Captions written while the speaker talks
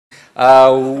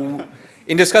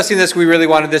In discussing this, we really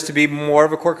wanted this to be more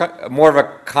of a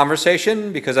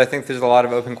conversation, because I think there's a lot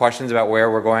of open questions about where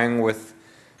we're going with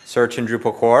search in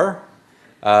Drupal core.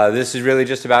 This is really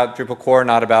just about Drupal core,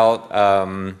 not about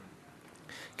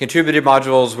contributed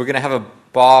modules. We're going to have a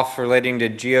BOF relating to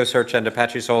GeoSearch and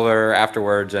Apache Solr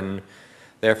afterwards, and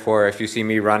therefore, if you see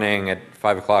me running at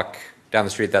 5 o'clock down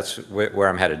the street, that's where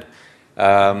I'm headed.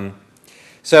 Change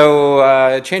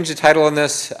the title on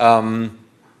this.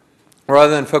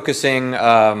 Rather than focusing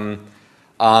on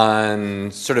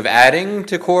sort of adding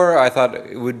to core, I thought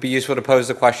it would be useful to pose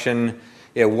the question,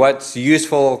 what's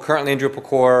useful currently in Drupal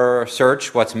core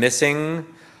search, what's missing,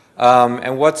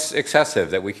 and what's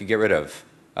excessive that we could get rid of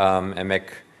and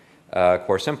make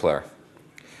core simpler.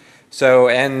 So,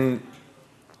 and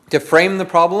to frame the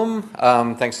problem,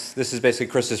 this is basically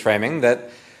Chris's framing, that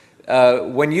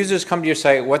when users come to your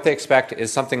site, what they expect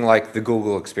is something like the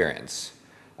Google experience.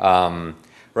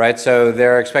 Right, so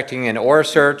they're expecting an OR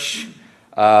search.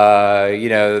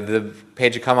 The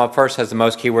page that come up first has the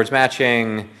most keywords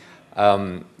matching.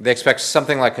 They expect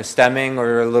something like a stemming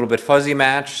or a little bit fuzzy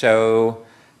match, so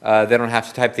they don't have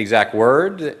to type the exact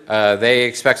word. They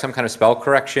expect some kind of spell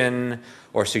correction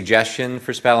or suggestion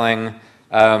for spelling.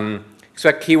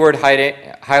 Expect keyword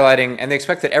highlighting, and they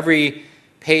expect that every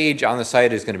page on the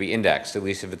site is going to be indexed, at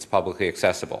least if it's publicly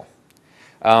accessible.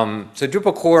 So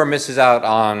Drupal core misses out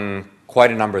on quite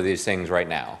a number of these things right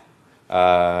now.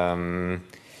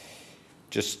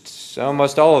 Just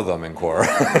almost all of them in core.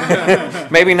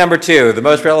 Maybe number 2, the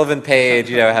most relevant page,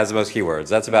 has the most keywords.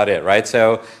 That's about it, right?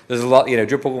 So there's a lot,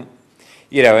 Drupal,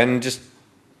 and just,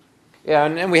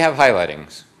 and we have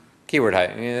highlightings, keyword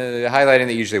highlighting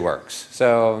that usually works.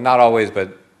 So not always,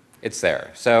 but it's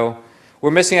there. So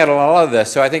we're missing out on a lot of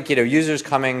this. So I think, users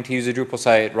coming to use a Drupal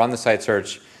site, run the site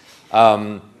search,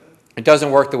 it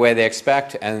doesn't work the way they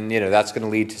expect, and that's going to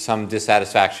lead to some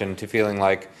dissatisfaction, to feeling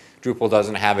like Drupal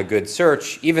doesn't have a good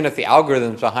search, even if the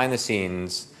algorithms behind the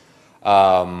scenes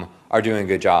are doing a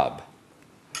good job.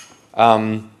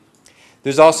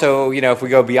 There's also, if we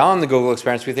go beyond the Google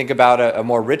experience, we think about a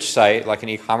more rich site, like an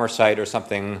e-commerce site or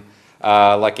something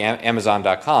like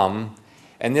Amazon.com,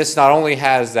 and this not only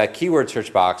has that keyword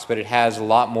search box, but it has a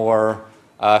lot more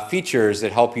features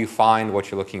that help you find what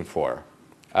you're looking for.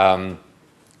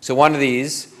 So one of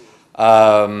these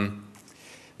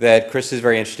that Chris is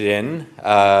very interested in,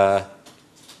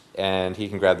 and he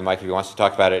can grab the mic if he wants to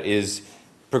talk about it, is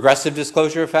progressive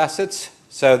disclosure of facets.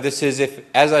 So this is if,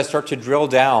 as I start to drill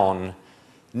down,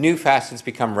 new facets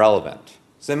become relevant.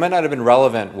 So they might not have been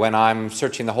relevant when I'm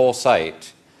searching the whole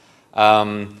site,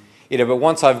 but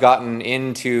once I've gotten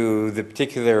into the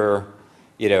particular,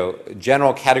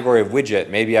 general category of widget,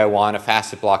 maybe I want a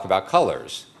facet block about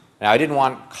colors. Now, I didn't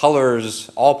want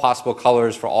colors, all possible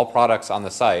colors for all products on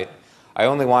the site. I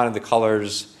only wanted the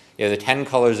colors, the 10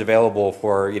 colors available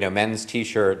for, men's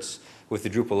t-shirts with the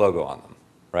Drupal logo on them,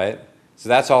 right? So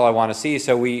that's all I want to see.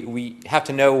 So we have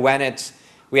to know when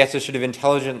we have to sort of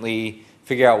intelligently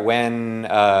figure out when,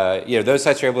 those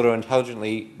sites are able to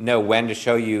intelligently know when to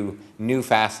show you new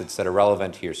facets that are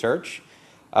relevant to your search.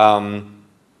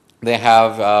 They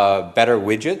have better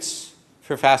widgets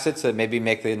for facets that maybe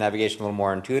make the navigation a little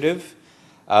more intuitive.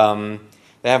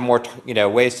 They have more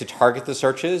ways to target the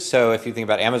searches. So if you think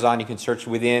about Amazon, you can search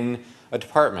within a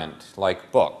department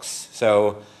like books.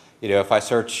 So if I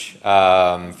search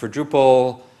for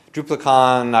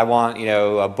DrupalCon, I want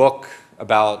a book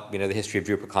about the history of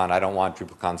DrupalCon. I don't want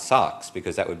DrupalCon socks,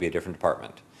 because that would be a different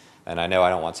department. And I know I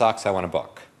don't want socks, I want a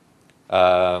book.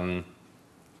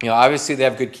 Obviously they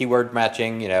have good keyword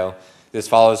matching. This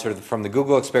follows sort of from the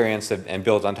Google experience and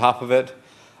builds on top of it.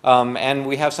 And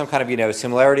we have some kind of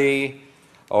similarity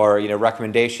or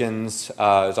recommendations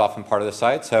is often part of the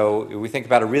site. So we think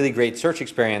about a really great search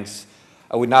experience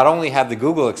would not only have the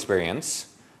Google experience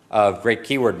of great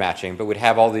keyword matching, but would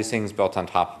have all these things built on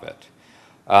top of it.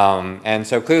 And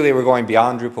so clearly we're going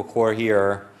beyond Drupal core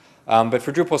here. But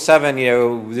for Drupal 7,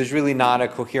 there's really not a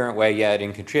coherent way yet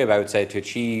in Contrib, I would say, to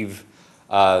achieve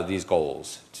these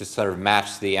goals, to sort of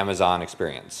match the Amazon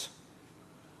experience.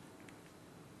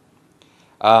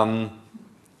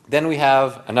 Then we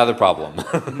have another problem.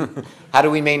 How do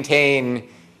we maintain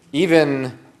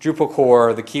even Drupal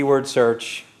core, the keyword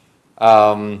search?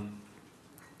 So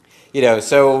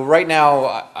right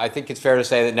now, I think it's fair to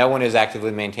say that no one is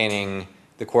actively maintaining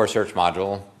the core search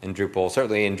module in Drupal,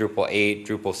 certainly in Drupal 8,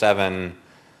 Drupal 7,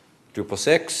 Drupal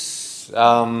 6.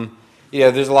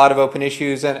 There's a lot of open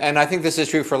issues, and I think this is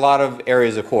true for a lot of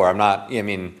areas of core.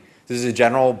 This is a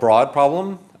general broad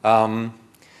problem.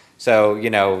 So, you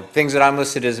know, things that I'm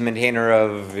listed as a maintainer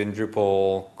of in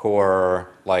Drupal core,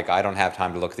 like I don't have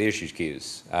time to look at the issues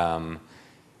queues,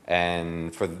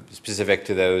 and for specific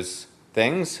to those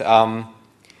things.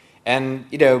 And,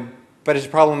 you know, but it's a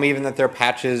problem even that there are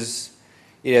patches,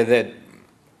 you know, that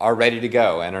are ready to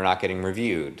go and are not getting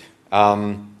reviewed.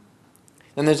 And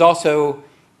there's also,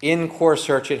 in core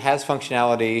search, it has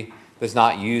functionality that's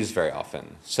not used very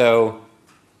often. So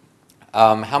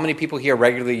how many people here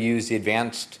regularly use the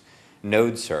advanced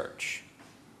node search?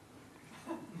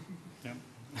 Yep.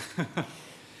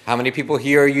 How many people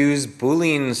here use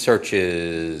Boolean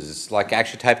searches, like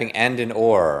actually typing and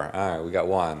or? All right, we got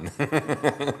one.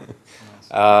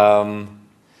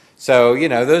 So, you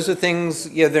know, those are things,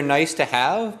 you know, they're nice to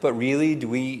have, but really, do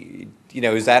we, you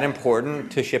know, is that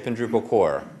important to ship in Drupal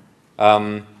core?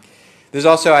 There's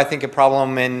also, I think, a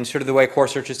problem in sort of the way core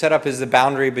search is set up is the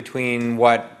boundary between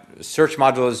what search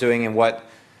module is doing and what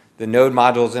the node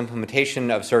module's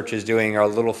implementation of search is doing are a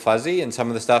little fuzzy, and some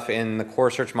of the stuff in the core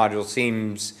search module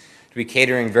seems to be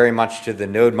catering very much to the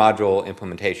node module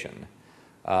implementation.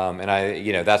 And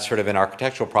you know, that's sort of an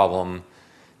architectural problem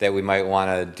that we might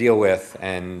want to deal with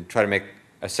and try to make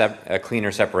a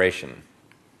cleaner separation.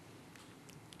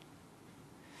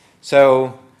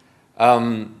 So,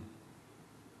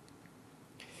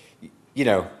 you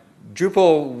know,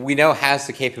 Drupal, we know, has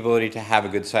the capability to have a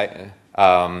good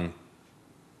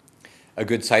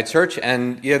site search,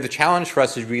 and you know, the challenge for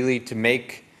us is really to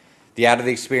make the out of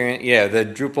the experience, you know, the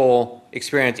Drupal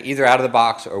experience either out of the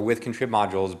box or with contrib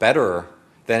modules better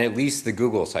than at least the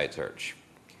Google site search,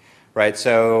 right?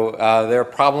 So there are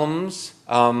problems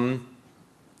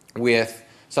with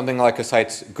something like a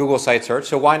Google site search.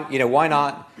 So why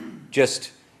not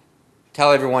just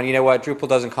tell everyone, you know what, Drupal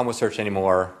doesn't come with search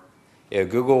anymore. You know,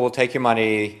 Google will take your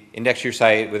money, index your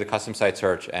site with a custom site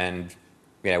search, and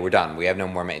you know, we're done. We have no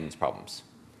more maintenance problems.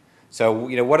 So,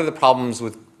 you know, what are the problems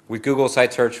with Google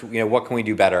site search? You know, what can we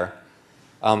do better?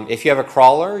 If you have a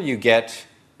crawler, you get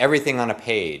everything on a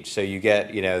page. So you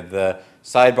get, you know, the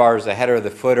sidebars, the header, the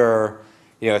footer.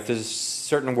 You know, if there's a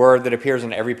certain word that appears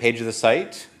on every page of the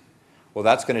site, well,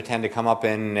 that's going to tend to come up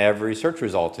in every search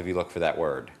result if you look for that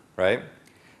word, right?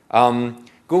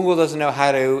 Google doesn't know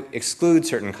how to exclude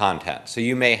certain content. So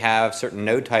you may have certain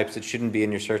node types that shouldn't be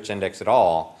in your search index at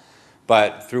all,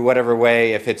 but through whatever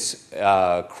way, if it's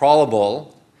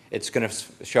crawlable, it's going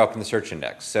to show up in the search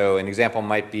index. So an example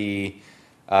might be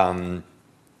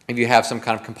if you have some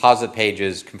kind of composite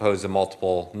pages composed of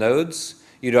multiple nodes,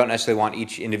 you don't necessarily want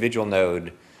each individual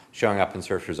node showing up in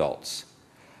search results.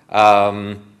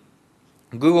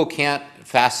 Google can't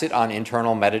facet on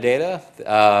internal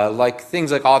metadata. Like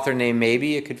things like author name,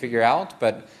 maybe it could figure out,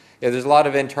 but yeah, there's a lot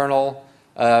of internal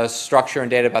structure and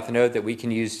data about the node that we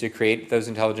can use to create those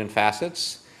intelligent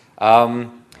facets.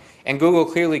 And Google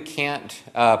clearly can't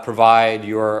provide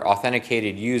your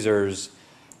authenticated users,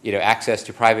 you know, access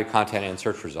to private content and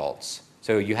search results.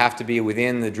 So you have to be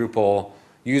within the Drupal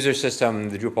user system,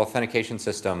 the Drupal authentication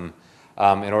system,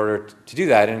 in order to do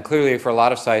that. And clearly, for a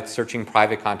lot of sites, searching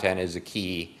private content is a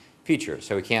key feature.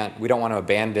 So we don't want to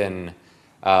abandon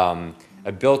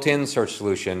a built-in search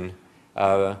solution.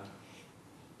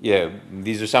 Yeah,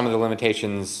 these are some of the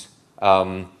limitations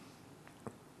that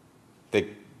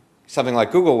something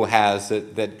like Google has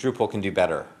that Drupal can do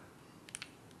better.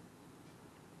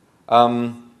 All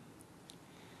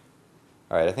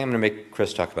right, I think I'm going to make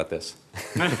Chris talk about this.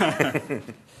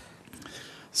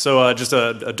 So just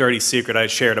a dirty secret, I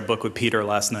shared a book with Peter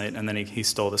last night, and then he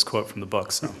stole this quote from the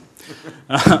book. So,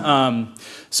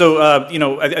 you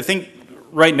know, I think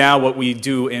right now what we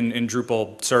do in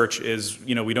Drupal search is,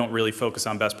 you know, we don't really focus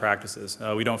on best practices.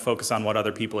 We don't focus on what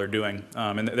other people are doing,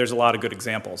 and there's a lot of good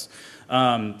examples.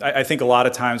 I think a lot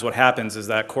of times what happens is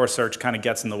that core search kind of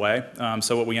gets in the way.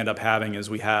 So what we end up having is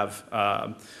we have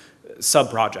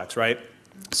sub-projects, right?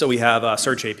 So we have a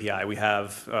search API, we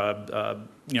have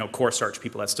you know, core search,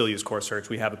 people that still use core search.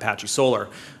 We have Apache Solr.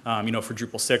 You know, for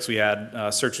Drupal 6 we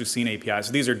had search with scene API.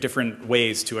 So these are different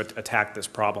ways to attack this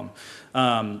problem.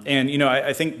 And you know,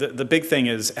 I think the big thing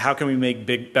is how can we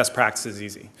make best practices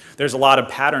easy? There's a lot of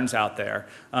patterns out there,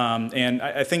 and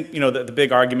I think, you know, the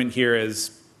big argument here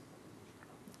is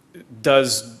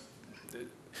does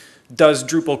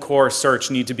Drupal core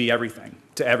search need to be everything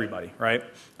to everybody, right?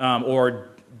 Or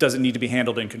does it need to be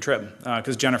handled in contrib?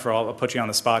 Because Jennifer, I'll put you on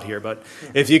the spot here, but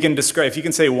if you can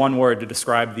say one word to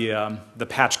describe the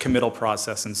patch committal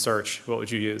process in search, what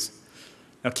would you use?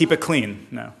 Now keep it clean.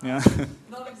 No, yeah.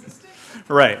 Non-existent.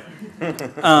 Right.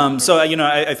 So,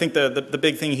 I think the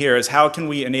big thing here is how can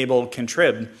we enable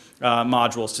contrib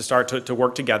modules to start to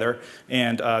work together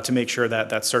and to make sure that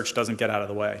that search doesn't get out of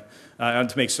the way, and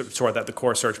to make sure that the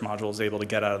core search module is able to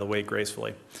get out of the way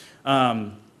gracefully.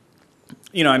 I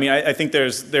think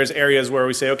there's areas where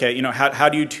we say, okay, how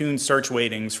do you tune search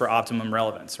weightings for optimum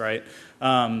relevance, right?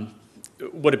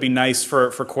 Would it be nice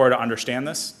for core to understand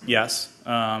this? Yes.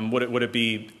 Would it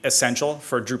be essential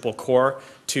for Drupal core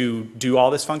to do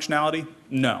all this functionality?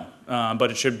 No.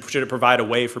 But should it provide a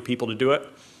way for people to do it?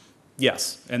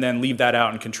 Yes. And then leave that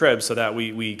out in contrib so that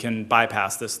we can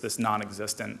bypass this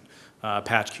non-existent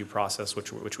patch queue process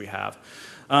which we have.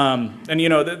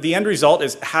 The end result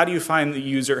is how do you help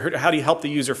the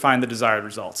user find the desired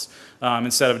results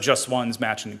instead of just ones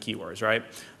matching the keywords, right?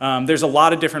 There's a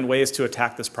lot of different ways to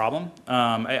attack this problem.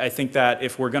 I think that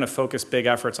if we're going to focus big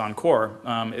efforts on core,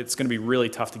 it's going to be really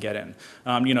tough to get in.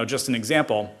 Just an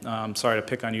example, sorry to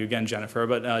pick on you again, Jennifer,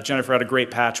 but Jennifer had a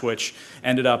great patch which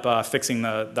ended up fixing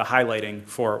the highlighting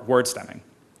for word stemming.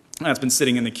 That's been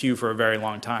sitting in the queue for a very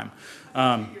long time.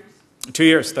 2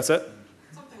 years, that's it?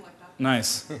 Something like that.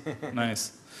 Nice,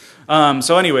 nice.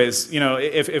 So anyways,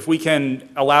 if we can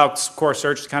allow core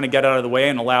search to kind of get out of the way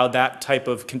and allow that type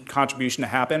of contribution to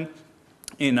happen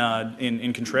in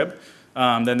contrib,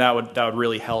 then that would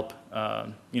really help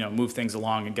move things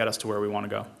along and get us to where we want to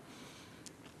go.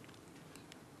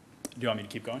 Do you want me to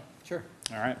keep going? Sure.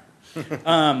 All right.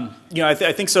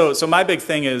 I think so. So my big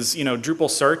thing is, Drupal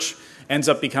search ends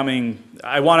up becoming,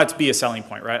 I want it to be a selling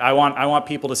point, right? I want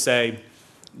people to say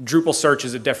Drupal search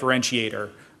is a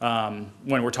differentiator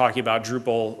when we're talking about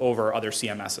Drupal over other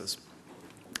CMSs.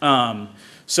 There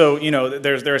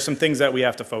are some things that we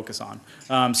have to focus on.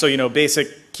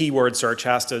 Basic keyword search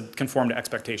has to conform to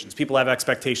expectations. People have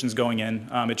expectations going in.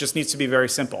 It just needs to be very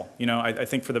simple. I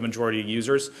think for the majority of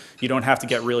users, you don't have to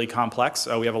get really complex.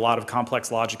 We have a lot of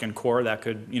complex logic in core that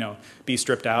could, be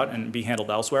stripped out and be handled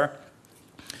elsewhere.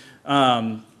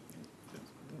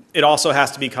 It also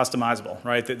has to be customizable,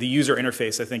 right? The user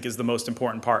interface, I think, is the most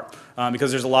important part because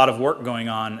there's a lot of work going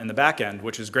on in the back end,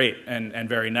 which is great and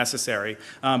very necessary,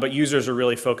 but users are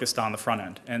really focused on the front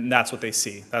end, and that's what they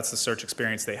see. That's the search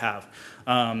experience they have.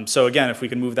 So again, if we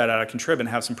can move that out of contrib and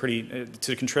have some pretty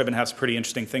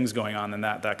interesting things going on, then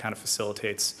that kind of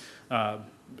facilitates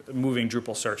moving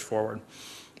Drupal search forward.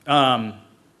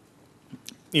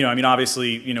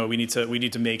 Obviously, we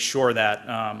need to make sure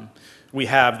that we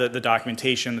have the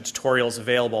documentation, the tutorials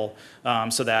available,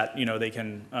 so that they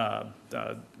can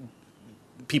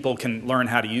people can learn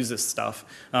how to use this stuff,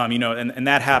 and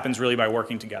that happens really by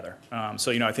working together. I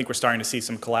think we're starting to see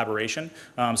some collaboration.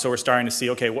 So we're starting to see,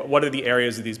 okay, what are the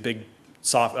areas of these big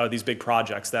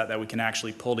projects that we can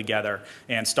actually pull together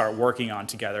and start working on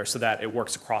together so that it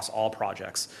works across all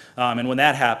projects. And when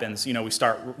that happens, we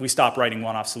stop writing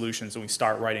one-off solutions and we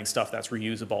start writing stuff that's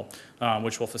reusable,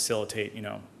 which will facilitate,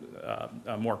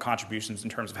 more contributions in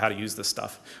terms of how to use this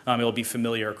stuff. It'll be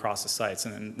familiar across the sites,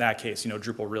 and in that case,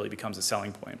 Drupal really becomes a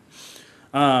selling point.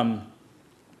 I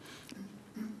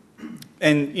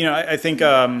think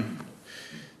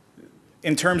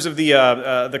in terms of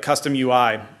the custom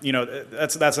UI,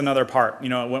 that's another part.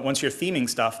 Once you're theming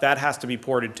stuff, that has to be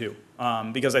ported too.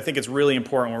 Because I think it's really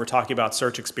important when we're talking about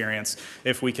search experience,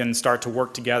 if we can start to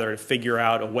work together to figure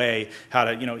out a way how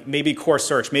to, maybe core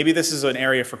search, maybe this is an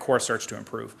area for core search to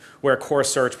improve, where core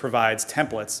search provides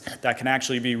templates that can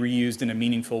actually be reused in a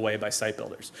meaningful way by site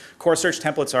builders. Core search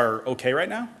templates are okay right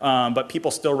now, but people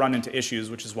still run into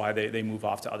issues, which is why they move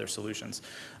off to other solutions.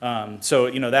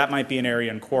 That might be an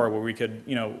area in core where we could,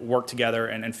 work together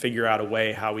and figure out a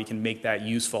way how we can make that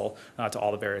useful to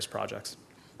all the various projects.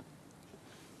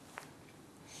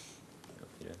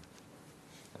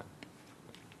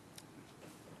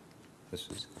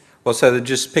 Well, so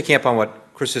just picking up on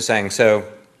what Chris is saying, so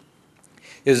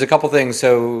there's a couple things.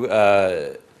 So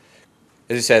as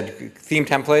you said, theme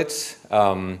templates,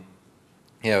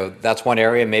 that's one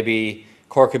area. Maybe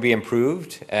core could be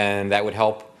improved, and that would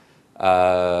help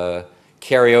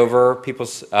carry over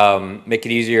people's, make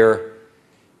it easier,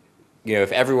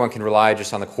 if everyone can rely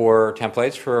just on the core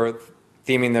templates for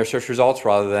theming their search results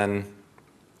rather than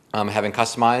having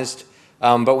customized.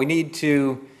 But we need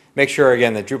to make sure,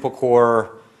 again, that Drupal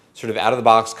core sort of out of the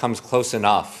box comes close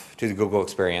enough to the Google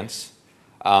experience.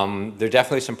 There are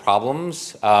definitely some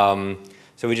problems. So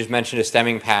we just mentioned a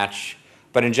stemming patch,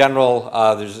 but in general,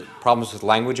 there's problems with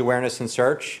language awareness in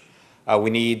search. We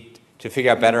need to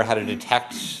figure out better how to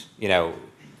detect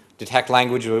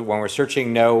language when we're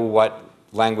searching, know what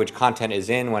language content is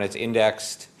in when it's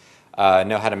indexed,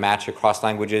 know how to match across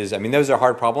languages. I mean, those are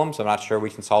hard problems. I'm not sure we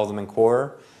can solve them in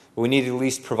core. But we need to at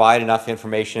least provide enough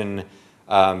information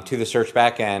to the search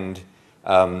backend,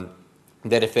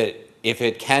 that if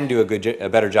it can do a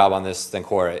better job on this than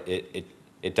core,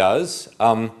 it does.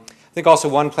 I think also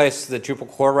one place that Drupal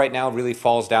core right now really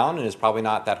falls down and is probably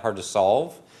not that hard to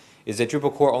solve is that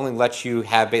Drupal core only lets you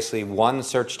have basically one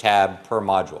search tab per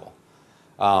module.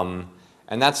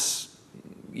 And that's,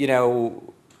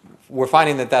 we're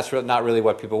finding that that's not really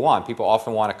what people want. People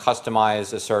often want to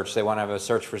customize a search. They want to have a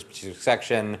search for a specific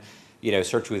section,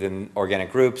 search within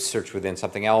organic groups, search within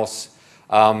something else.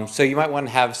 So you might want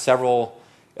to have several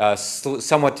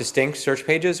somewhat distinct search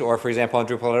pages, or for example on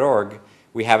Drupal.org,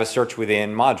 we have a search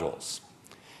within modules.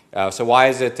 So why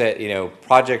is it that,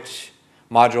 project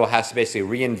module has to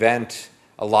basically reinvent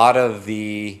a lot of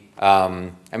the,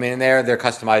 they're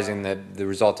customizing the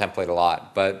result template a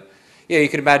lot, but you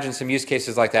could imagine some use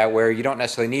cases like that where you don't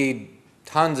necessarily need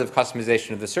tons of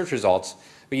customization of the search results,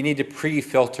 but you need to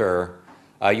pre-filter.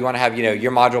 You want to have,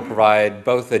 your module provide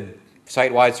both a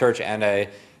site-wide search and a,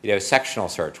 sectional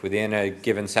search within a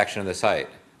given section of the site.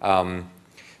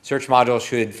 Search module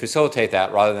should facilitate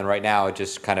that rather than right now it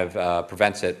just kind of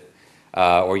prevents it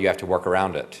or you have to work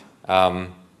around it.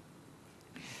 And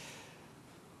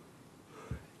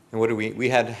what do we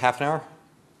had half an hour?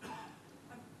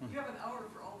 You have an hour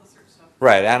for all the search stuff.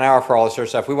 Right, an hour for all the search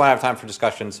stuff. We won't have time for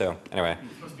discussion, so anyway.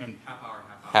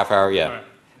 Half hour, yeah.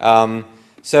 Right.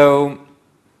 So,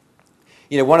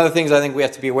 one of the things I think we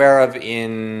have to be aware of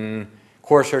in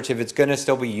core search, if it's going to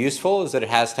still be useful, is that it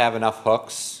has to have enough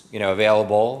hooks,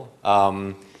 available.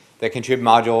 That contribute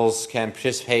modules can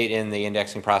participate in the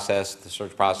indexing process, the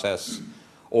search process,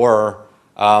 or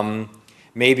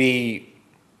maybe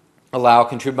allow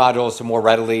contrib modules to more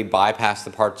readily bypass the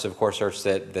parts of core search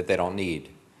that they don't need.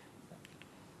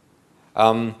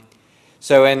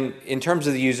 So in terms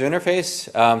of the user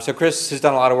interface, so Chris has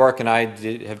done a lot of work and I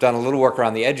have done a little work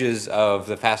around the edges of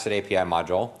the Facet API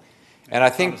module. And I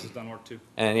think, Thomas has done work too.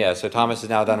 And yeah, so Thomas has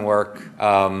now done work.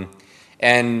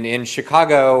 And in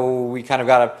Chicago, we kind of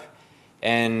got up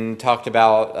and talked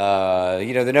about,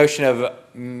 the notion of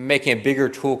making a bigger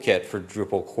toolkit for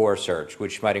Drupal core search,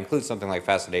 which might include something like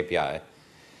Facet API. And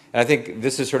I think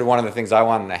this is sort of one of the things I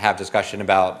want to have discussion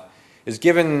about, is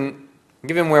given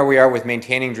where we are with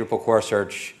maintaining Drupal core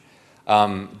search,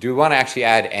 do we want to actually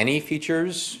add any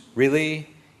features, really,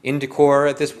 into core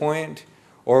at this point?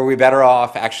 Or are we better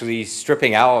off actually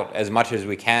stripping out as much as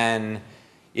we can,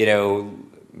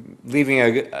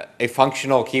 leaving a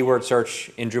functional keyword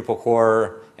search in Drupal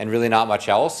core and really not much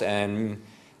else, and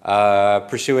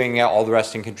pursuing all the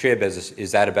rest in contrib?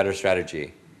 Is that a better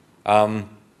strategy?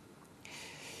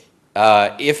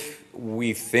 If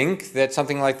we think that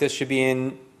something like this should be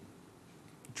in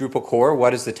Drupal core,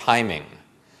 what is the timing?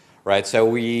 Right, so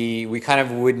we kind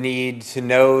of would need to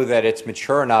know that it's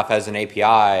mature enough as an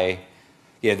API,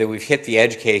 that we've hit the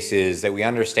edge cases, that we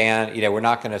understand, we're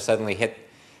not going to suddenly hit,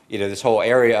 this whole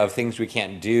area of things we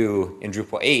can't do in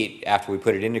Drupal 8 after we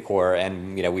put it into core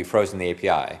and, we've frozen the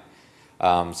API.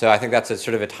 So I think that's a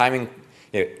sort of a timing.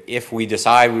 If we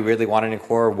decide we really want it in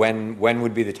core, when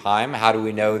would be the time? How do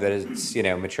we know that it's,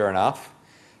 mature enough?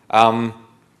 And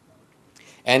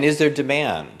is there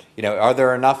demand? Are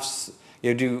there enough,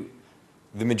 do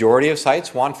the majority of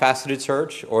sites want faceted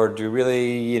search, or do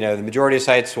really, the majority of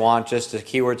sites want just a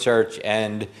keyword search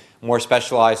and more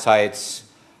specialized sites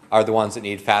are the ones that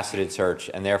need faceted search,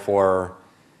 and therefore,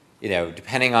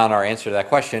 depending on our answer to that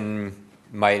question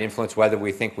might influence whether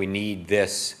we think we need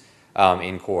this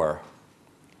in core.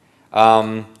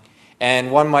 And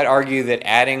one might argue that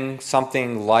adding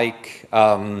something like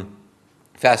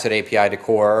Facet API to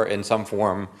core in some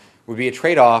form would be a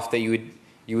trade-off that you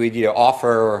would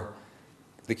offer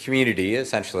the community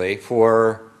essentially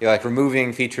for like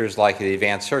removing features like the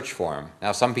advanced search form.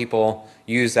 Now some people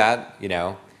use that,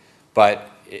 but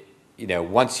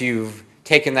once you've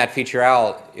taken that feature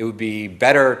out, it would be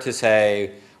better to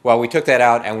say, well, we took that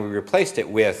out and we replaced it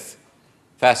with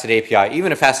Facet API.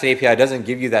 Even if Facet API doesn't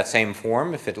give you that same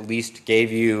form, if it at least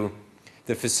gave you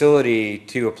the facility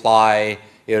to apply,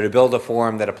 to build a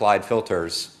form that applied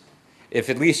filters, if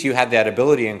at least you had that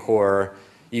ability in core,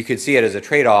 you could see it as a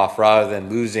trade-off rather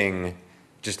than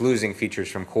just losing features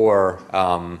from core.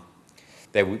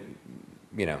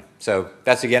 So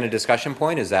that's again a discussion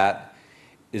point. Does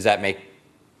that make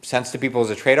sense to people as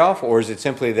a trade-off, or is it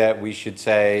simply that we should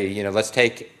say, let's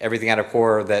take everything out of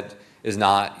core that is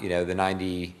not, the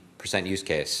 90% use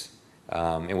case,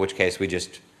 in which case we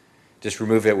just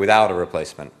remove it without a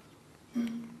replacement.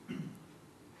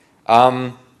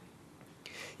 And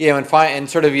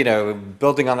sort of,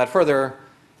 building on that further,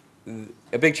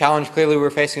 a big challenge clearly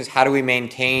we're facing is how do we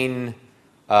maintain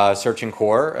search in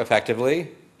core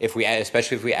effectively?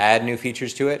 especially if we add new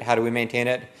features to it, how do we maintain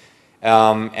it?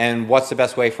 And what's the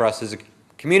best way for us as a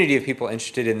community of people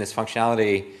interested in this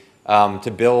functionality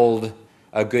to build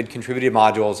good contributed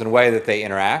modules in a way that they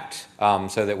interact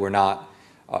so that we're not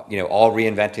all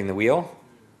reinventing the wheel.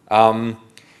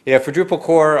 For Drupal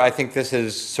core, I think this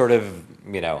is sort of,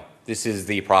 this is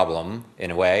the problem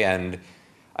in a way. And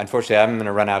unfortunately, I'm going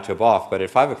to run out to a BOF, but at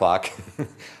 5 o'clock,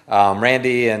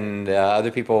 Randy and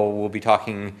other people will be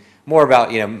talking more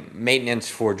about, maintenance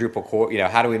for Drupal core.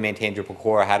 How do we maintain Drupal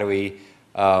core? How do we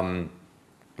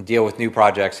deal with new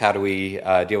projects? How do we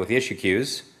deal with the issue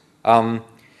queues?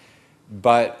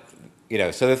 But,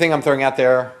 so the thing I'm throwing out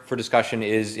there for discussion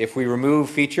is if we remove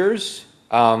features,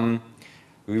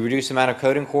 we reduce the amount of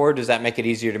code in core, does that make it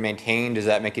easier to maintain? Does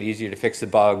that make it easier to fix the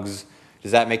bugs?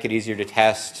 Does that make it easier to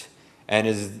test? And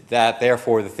is that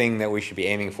therefore the thing that we should be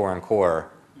aiming for in core?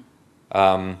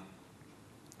 And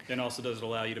also does it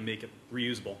allow you to make it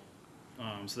reusable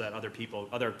so that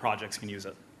other projects can use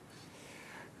it?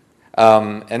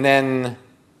 And then,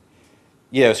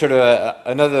 sort of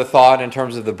another thought in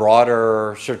terms of the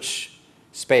broader search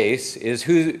space is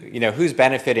who's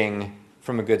benefiting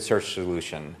from a good search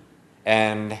solution?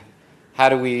 And how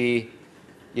do we,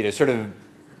 sort of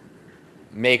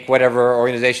make whatever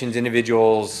organizations,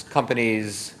 individuals,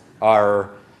 companies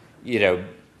are,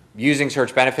 using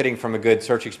search, benefiting from a good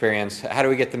search experience, how do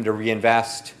we get them to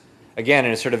reinvest, again,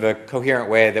 in a sort of a coherent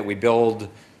way that we build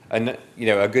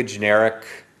a good generic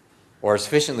or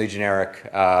sufficiently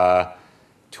generic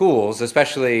tools,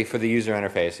 especially for the user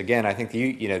interface. Again, I think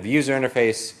the user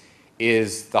interface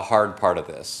is the hard part of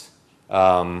this.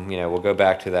 We'll go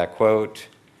back to that quote.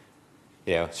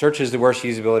 Search is the worst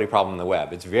usability problem in the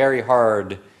web. It's very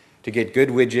hard to get good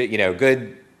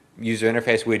good user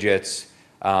interface widgets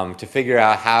to figure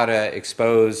out how to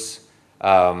expose,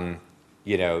 drill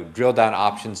down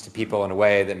options to people in a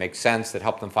way that makes sense, that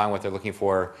help them find what they're looking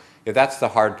for. That's the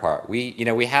hard part.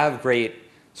 We have great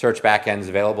search backends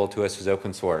available to us as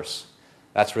open source.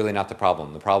 That's really not the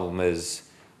problem. The problem is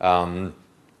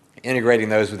integrating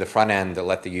those with the front end that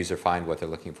let the user find what they're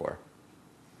looking for.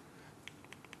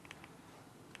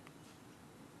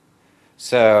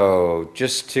 So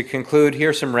just to conclude,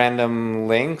 here's some random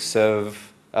links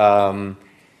of,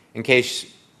 in case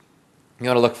you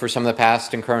want to look for some of the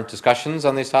past and current discussions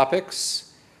on these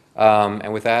topics.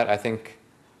 And with that, I think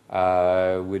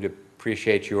we'd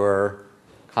appreciate your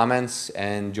comments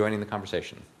and joining the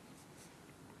conversation.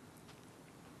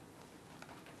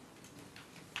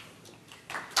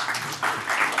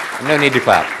 No need to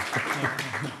clap.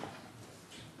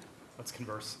 Let's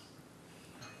converse.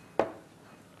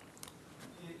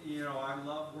 I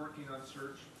love working on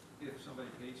search if somebody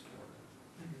pays for it.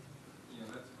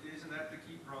 Isn't that the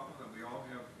key problem, that we all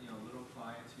have, little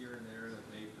clients here and there that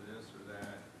pay for this or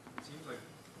that? It seems like,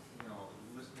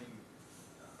 listening,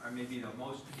 I may be the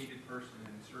most hated person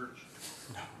in search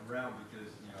around because,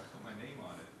 I put my name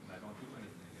on it and I don't do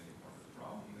anything anymore. But the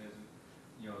problem isn't,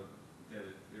 that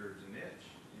there's a niche.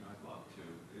 I'd love to.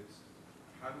 It's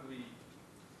how do we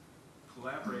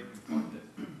collaborate and fund it?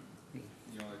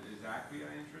 Is Acquia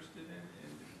interested in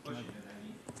pushing it?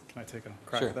 Can I take a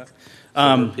crack Sure. at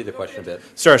that? Repeat the question a bit.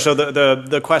 Sure. So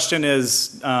the question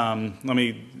is, let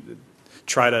me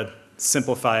try to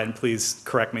simplify it, and please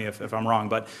correct me if I'm wrong.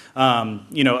 But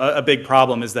a big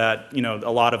problem is that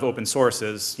a lot of open source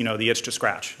is the itch to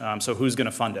scratch. So who's going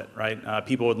to fund it, right?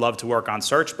 People would love to work on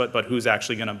search, but who's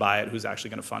actually going to buy it? Who's actually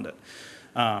going to fund it?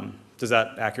 Does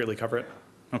that accurately cover it?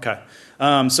 Okay.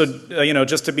 So,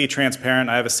 just to be transparent,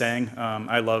 I have a saying,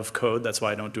 I love code, that's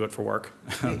why I don't do it for work.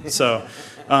 So,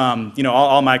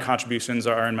 all my contributions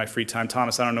are in my free time.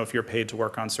 Thomas, I don't know if you're paid to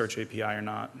work on Search API or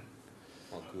not.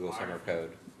 Well, Google Summer of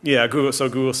Code. Yeah,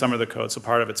 Google Summer of the Code, so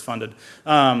part of it's funded.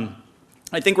 I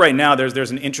think right now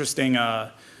there's an interesting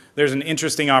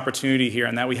opportunity here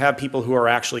in that we have people who are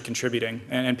actually contributing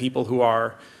and people who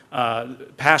are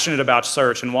passionate about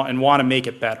search and want to make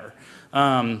it better.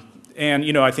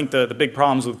 And I think the big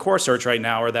problems with core search right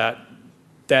now are that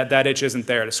itch isn't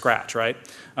there to scratch, right?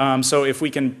 So if we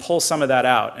can pull some of that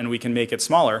out and we can make it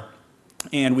smaller,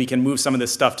 and we can move some of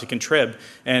this stuff to contrib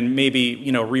and maybe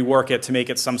rework it to make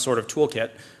it some sort of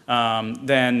toolkit,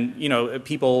 then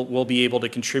people will be able to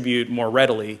contribute more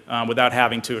readily without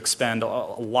having to expend a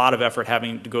lot of effort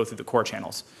having to go through the core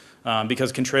channels.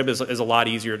 Because contrib is a lot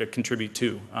easier to contribute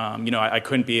to. I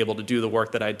couldn't be able to do the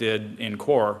work that I did in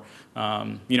core,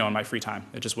 in my free time.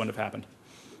 It just wouldn't have happened.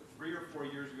 3 or 4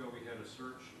 years ago, we had a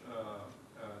search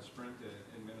sprint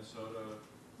in Minnesota.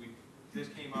 This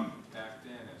came up back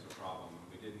then as a problem, and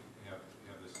we didn't have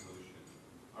the solution.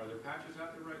 Are there patches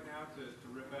out there right now to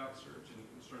rip out search and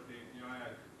start the?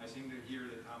 I seem to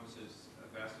hear that Tom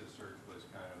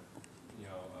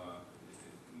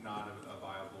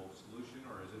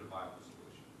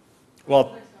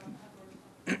Well,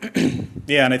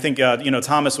 yeah, and I think you know,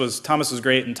 Thomas was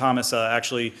great, and Thomas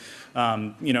actually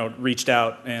you know, reached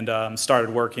out and started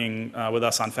working with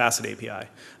us on Facet API.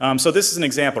 So this is an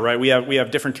example, right? We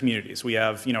have different communities. We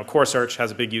have, you know, Core Search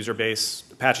has a big user base.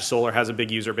 Apache Solr has a big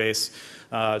user base.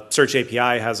 Search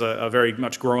API has a very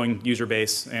much growing user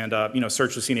base, and you know,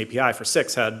 Search Lucene API for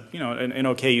 6 had, you know, an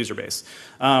okay user base.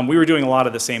 We were doing a lot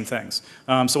of the same things.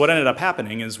 So what ended up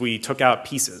happening is we took out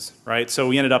pieces, right? So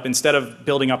we ended up, instead of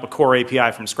building up a core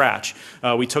API from scratch,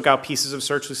 we took out pieces of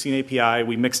Search Lucene API,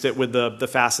 we mixed it with the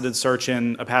faceted search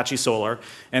in Apache Solr,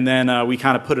 and then we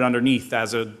kind of put it underneath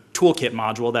as a toolkit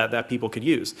module that people could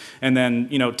use. And then,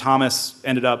 you know, Thomas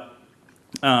ended up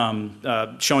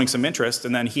showing some interest,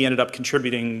 and then he ended up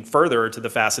contributing further to the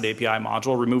Facet API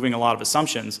module, removing a lot of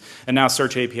assumptions, and now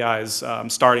Search API is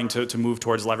starting to move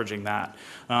towards leveraging that.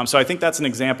 So I think that's an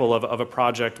example of a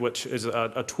project which is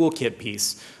a toolkit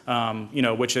piece, you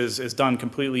know, which is done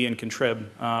completely in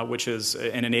Contrib, which is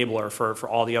an enabler for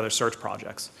all the other search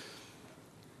projects.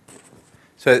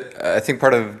 So I think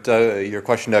part of your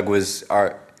question, Doug, was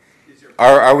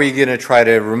are we going to try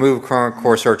to remove current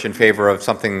core search in favor of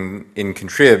something in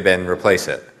Contrib and replace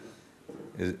it?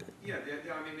 Yeah,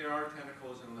 I mean, there are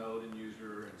tentacles in load and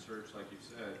user and search, like you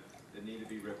said, that need to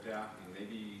be ripped out and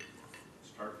maybe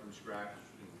start from scratch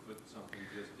and put something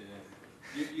just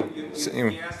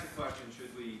in. You asked the question,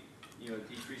 should we, you know,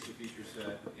 decrease the feature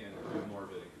set and do more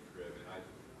of it in Contrib? And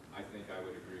I think I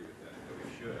would agree with that we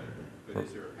should. But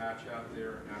is there a patch out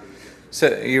there? How do we get there?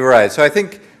 So you're right. So I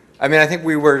think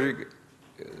we were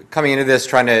coming into this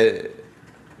trying to,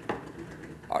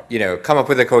 you know, come up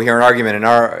with a coherent argument. And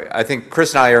I think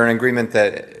Chris and I are in agreement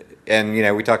that, and you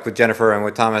know, we talked with Jennifer and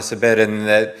with Thomas a bit, and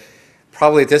that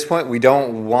probably at this point we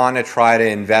don't want to try to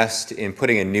invest in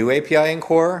putting a new API in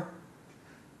core,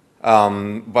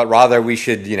 but rather we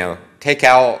should, you know, take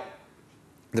out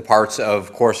the parts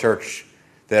of core search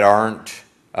that aren't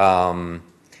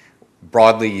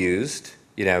broadly used,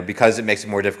 you know, because it makes it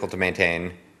more difficult to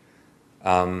maintain.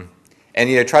 And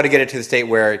you know, try to get it to the state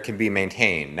where it can be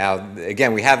maintained. Now,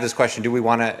 again, we have this question: do we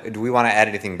want to add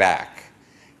anything back?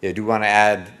 You know, do we want to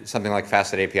add something like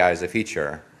Facet API as a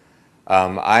feature? You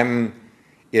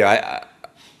know,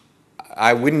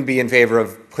 I wouldn't be in favor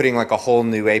of putting like a whole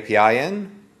new API in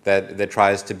that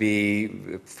tries to be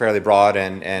fairly broad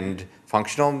and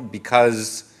functional,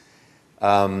 because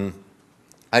I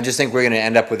just think we're going to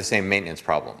end up with the same maintenance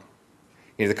problem.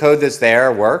 You know, the code that's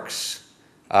there works.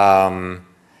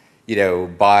 You know,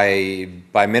 by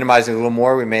minimizing a little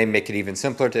more, we may make it even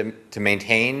simpler to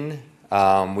maintain.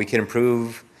 We can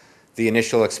improve the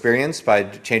initial experience by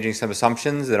changing some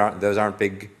assumptions those aren't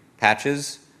big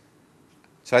patches.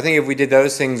 So I think if we did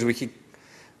those things, we could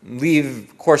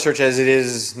leave core search as it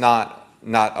is, not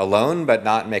alone, but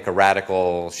not make a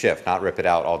radical shift, not rip it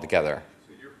out altogether.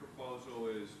 So your proposal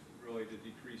is really to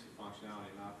decrease the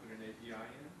functionality, not put an API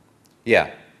in?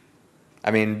 Yeah.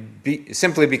 I mean,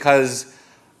 simply because,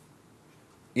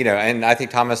 you know, and I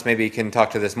think Thomas maybe can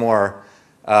talk to this more.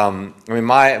 I mean,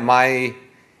 my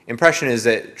impression is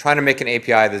that trying to make an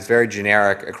API that's very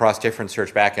generic across different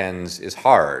search backends is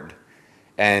hard.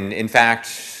 And in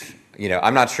fact, you know,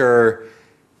 I'm not sure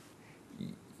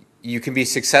you can be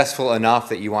successful enough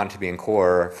that you want it to be in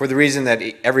core, for the reason that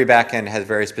every backend has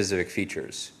very specific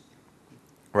features,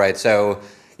 right? So,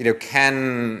 you know,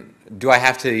 do I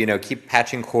have to, you know, keep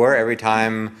patching core every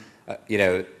time, you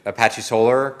know, Apache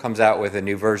Solr comes out with a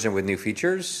new version with new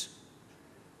features?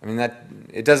 I mean,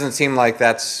 it doesn't seem like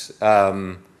that's, you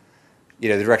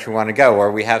know, the direction we want to go.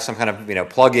 Or we have some kind of, you know,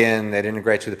 plugin that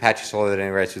integrates with Apache Solr that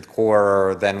integrates with core,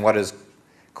 or then what is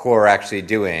core actually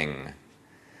doing?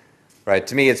 Right?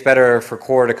 To me, it's better for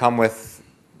core to come with.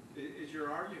 Is your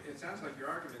argument? It sounds like your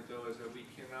argument, though, is that we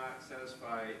cannot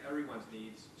satisfy everyone's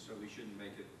needs, so we shouldn't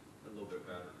make it a little bit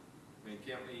better. I mean,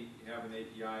 can't we have an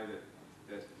API that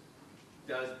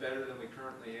does better than we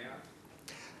currently have?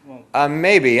 Well,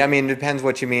 Maybe. I mean, it depends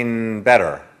what you mean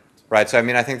better, right? So, I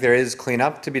mean, I think there is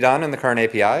cleanup to be done in the current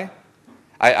API.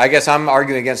 I guess I'm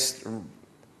arguing against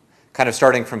kind of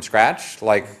starting from scratch.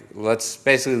 Like, let's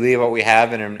basically leave what we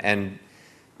have and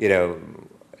you know,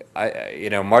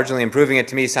 marginally improving it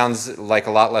to me sounds like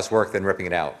a lot less work than ripping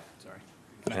it out. sorry.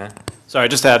 Yeah? Sorry,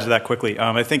 just to add to that quickly.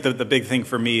 I think that the big thing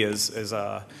for me is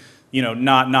you know,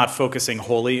 not focusing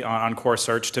wholly on core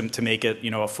search to make it,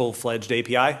 you know, a full-fledged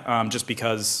API, just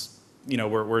because, you know,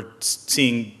 we're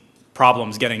seeing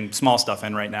problems getting small stuff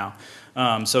in right now.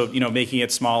 So, making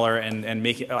it smaller and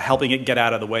helping it get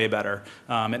out of the way better,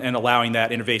 and allowing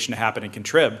that innovation to happen in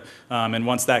contrib. And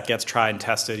once that gets tried and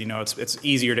tested, it's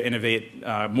easier to innovate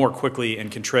more quickly in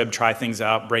contrib, try things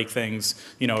out, break things,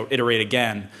 iterate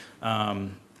again.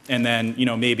 And then,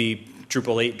 maybe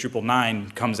Drupal 8, Drupal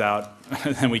 9 comes out,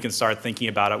 and then we can start thinking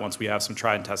about it once we have some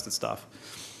tried and tested stuff.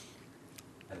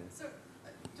 So,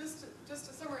 just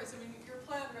to summarize, I mean, your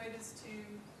plan, right, is to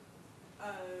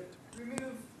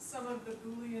remove some of the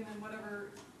Boolean and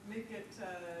whatever, make it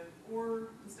or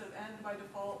instead of and by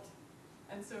default,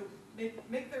 and so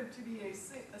make there to be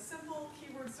a simple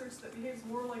keyword search that behaves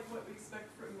more like what we expect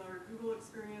from our Google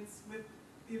experience, with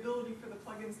the ability for the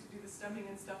plugins to do the stemming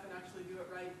and stuff and actually do it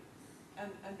right,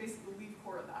 and basically leave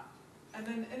core of that. And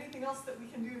then anything else that we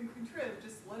can do in contrib,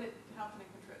 just let it happen in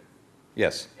contrib.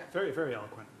 Yes. Yeah. Very, very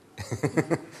eloquent.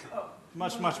 Oh.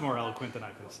 Much more eloquent than I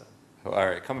could have said. All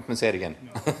right, come up and say it again.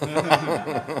 That's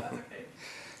okay.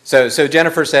 So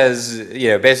Jennifer says,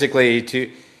 basically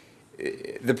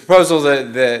the proposal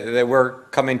that we're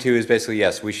coming to is basically,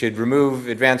 yes, we should remove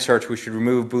advanced search, we should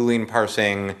remove Boolean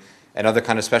parsing and other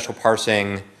kind of special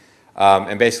parsing,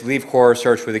 and basically leave core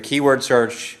search with a keyword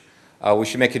search. We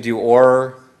should make it do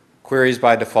or queries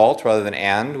by default rather than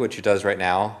and, which it does right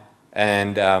now,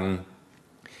 and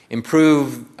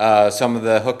improve some of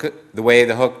the way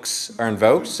the hooks are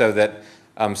invoked so that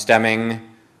stemming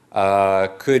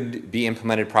could be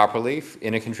implemented properly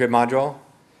in a contrib module,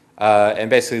 and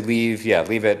basically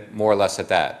leave it more or less at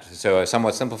that. So a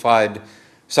somewhat simplified,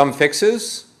 some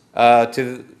fixes to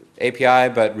the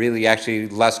API, but really actually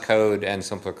less code and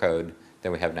simpler code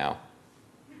than we have now.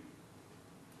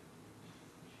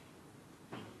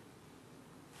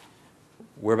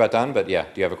 We're about done, but yeah,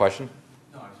 do you have a question?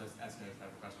 No, I was just asking a type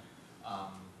of question.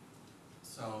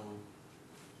 So,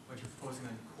 what you're proposing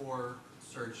on core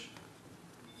search,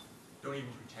 don't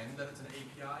even pretend that it's an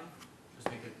API. Just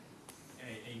make it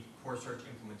a core search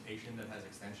implementation that has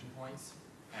extension points.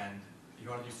 And if you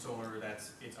want to do Solar,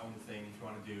 that's its own thing. If you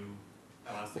want to do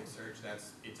Elasticsearch,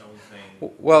 that's its own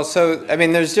thing. Well, so I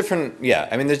mean, there's different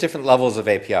levels of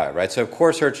API, right? So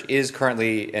core search is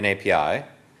currently an API.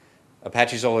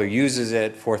 Apache Solar uses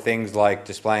it for things like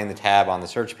displaying the tab on the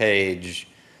search page.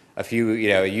 It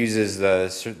uses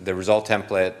the result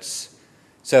templates.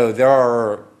 So there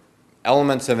are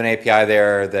elements of an API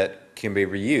there that can be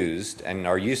reused and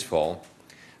are useful.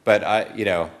 But I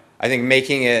think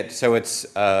making it so it's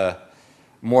a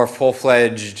more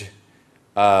full-fledged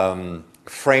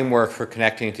framework for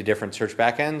connecting to different search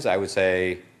backends, I would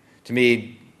say, to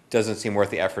me, doesn't seem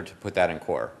worth the effort to put that in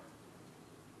core.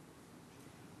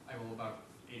 I will about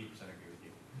 80% agree with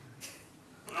you.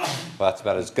 Well, that's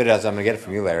about as good as I'm going to get it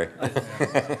from you, Larry.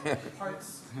 The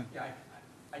parts, yeah,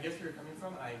 I guess where you're coming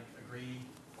from, I agree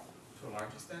to a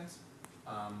large extent.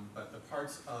 But the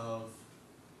parts of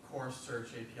core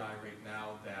search API right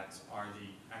now that are the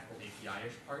actual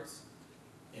API-ish parts,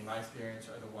 in my experience,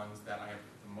 are the ones that I have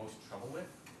the most trouble with.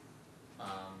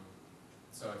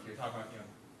 So if you're talking about,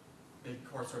 make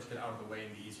core search get out of the way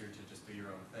and be easier to just do your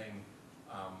own thing,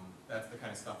 that's the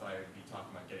kind of stuff that I would be talking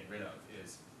about getting rid of,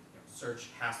 is search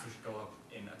has to go up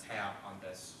in a tab on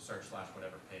this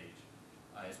search/whatever page.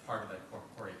 As part of that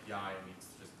core API, it needs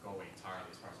to just go away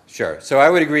entirely as far as I'm Sure. So I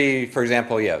would agree, for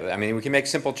example, I mean, we can make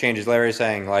simple changes. Larry's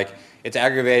saying, like, it's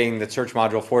aggravating that search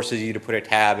module forces you to put a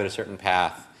tab at a certain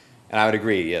path. And I would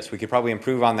agree, yes, we could probably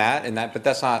improve on that, but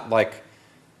that's not like,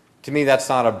 to me, that's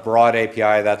not a broad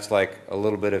API. That's like a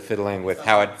little bit of fiddling with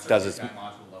how it does its.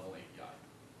 module level API.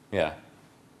 Yeah.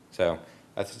 So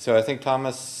I think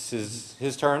Thomas is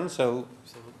his turn. So,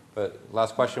 but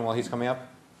last question while he's coming up.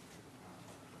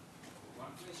 One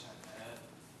question.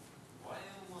 Why are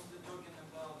you mostly talking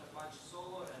about Apache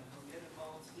Solar and forget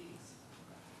about Sphinx?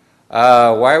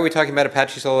 Why are we talking about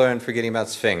Apache Solar and forgetting about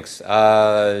Sphinx?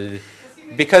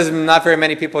 Because not very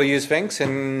many people use Sphinx,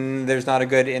 and there's not a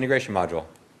good integration module.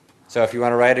 So if you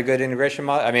want to write a good integration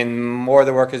module, I mean, more of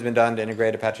the work has been done to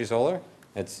integrate Apache Solar.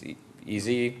 It's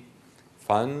easy,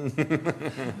 fun. And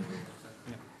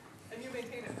you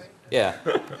maintain it, right? Yeah.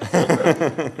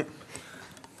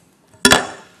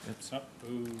 Oops, up. Ooh.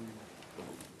 You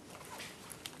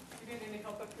need any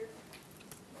help up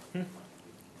here?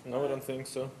 No, I don't think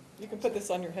so. You can put this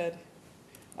on your head.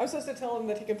 I was supposed to tell him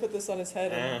that he can put this on his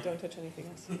head and don't touch anything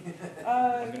else.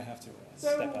 I'm going to have to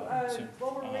So, step out soon.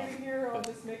 while we're waiting here, I'll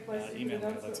just make my email secret me,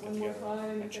 let's announcement get one more together time.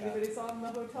 and If chat. anybody's on the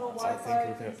hotel I Wi-Fi,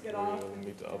 think please get off. we'll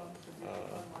meet up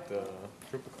the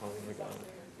DrupalCon again.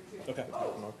 Okay.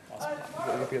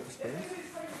 Will you be at the Springs?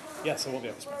 Yeah, so we'll be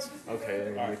at the Springs. Okay,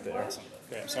 then we'll All meet right, there. awesome.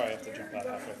 Great, I'm sorry I have to jump out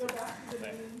halfway through.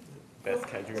 Thanks. best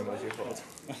category emoji you thought.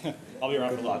 I'll be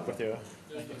around Good for luck with your. Oh,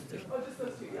 just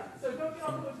those two, yeah. So don't get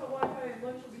on the hotel Wi-Fi, and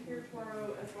lunch will be here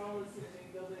tomorrow, as well as in the main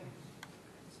building.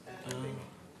 And I think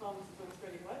Tom's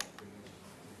demonstrating what?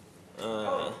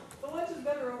 Oh, the lunch is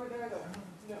better over there, though.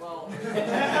 No. Well.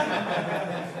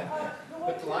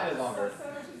 The line is longer.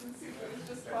 Sandwiches and soup, it was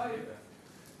just $5 last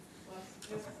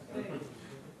day,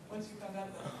 once you found out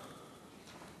about it.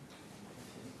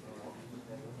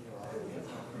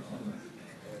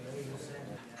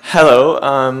 Hello,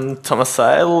 I'm Thomas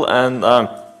Seidel, and I'm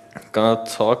gonna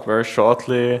talk very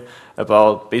shortly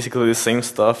about basically the same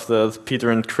stuff that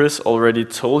Peter and Chris already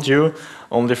told you,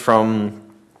 only from,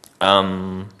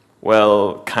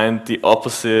 well, kind of the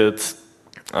opposite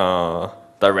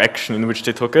direction in which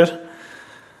they took it.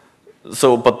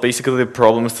 So, but basically the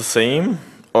problem is the same,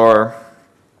 or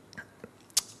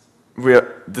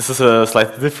this is a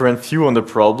slightly different view on the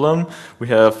problem. We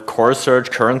have core search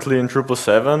currently in Drupal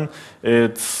 7.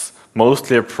 It's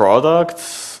mostly a product.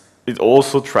 It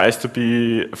also tries to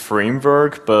be a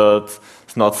framework, but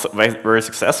it's not very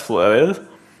successful at it.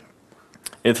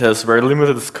 It has very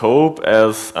limited scope.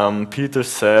 As Peter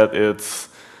said, it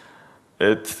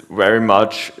very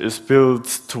much is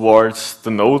built towards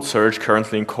the node search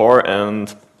currently in core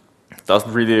and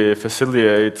doesn't really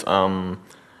facilitate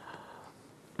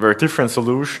very different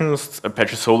solutions.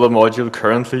 Apache Solar module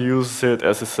currently uses it,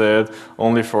 as I said,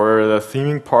 only for the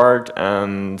theming part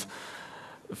and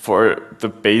for the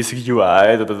basic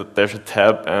UI, there's a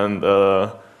tab and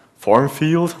a form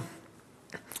field,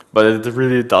 but it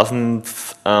really doesn't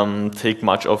take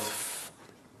much of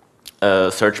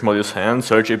search module's hand.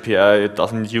 Search API, it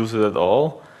doesn't use it at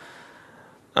all.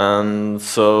 And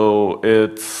so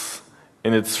it's,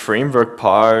 in its framework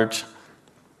part,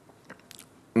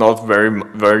 not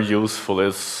very useful.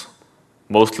 It's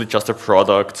mostly just a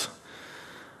product.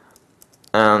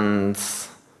 And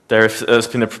there has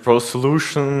been a proposed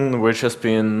solution which has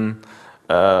been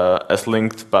as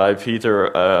linked by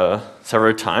Peter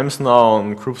several times now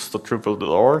on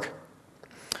groups.drupal.org.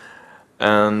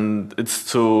 And it's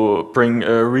to bring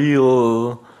a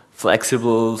real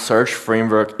flexible search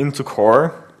framework into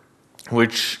core,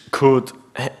 which could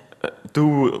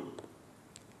do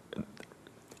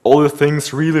all the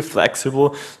things really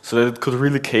flexible so that it could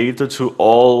really cater to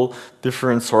all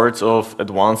different sorts of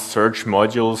advanced search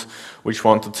modules which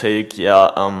want to take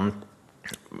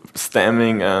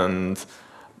stemming and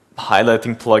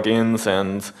highlighting plugins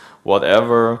and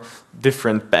whatever,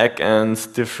 different backends,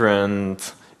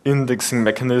 different indexing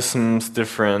mechanisms,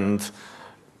 different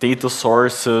data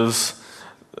sources,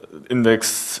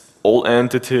 index all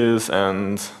entities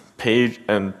and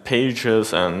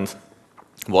pages and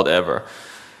whatever.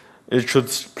 It should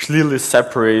clearly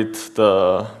separate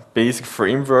the basic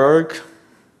framework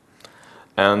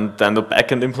and then the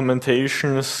backend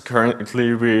implementations.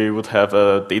 Currently, we would have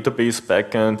a database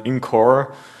backend in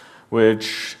core,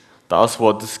 which does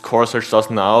what this core search does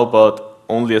now, but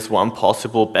only as one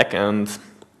possible backend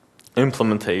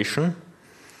implementation.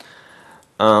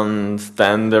 And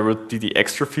then there would be the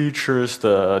extra features,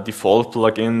 the default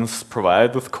plugins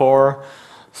provided with core,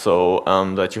 so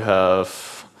that you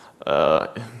have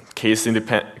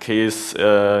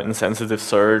case-insensitive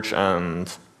search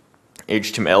and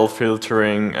HTML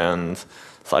filtering and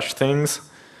such things.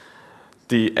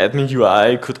 The admin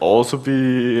UI could also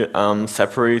be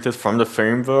separated from the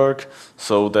framework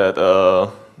so that a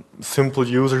simple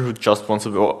user who just wants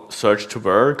to search to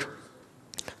work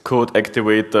could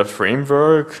activate the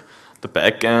framework, the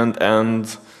backend,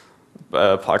 and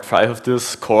part 5 of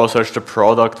this, core search the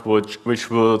product, which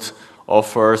would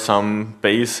offer some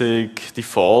basic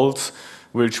defaults,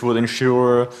 which would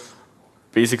ensure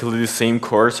basically the same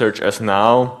core search as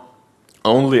now,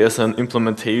 only as an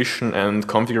implementation and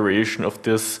configuration of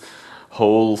this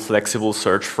whole flexible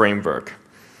search framework.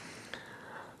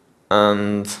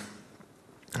 And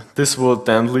this would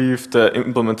then leave the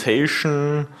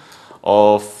implementation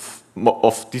of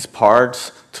these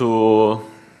parts to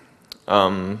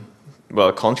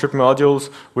contrib modules,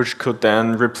 which could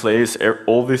then replace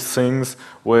all these things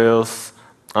with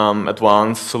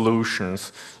advanced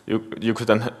solutions. You could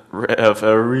then have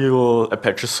a real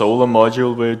Apache Solar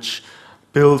module which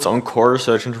builds on core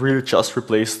search and really just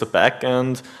replaces the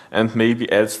backend and maybe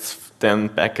adds then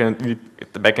backend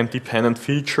dependent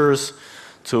features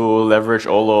to leverage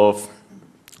all of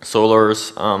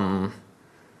Solar's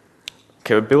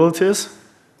capabilities.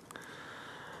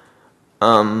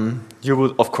 You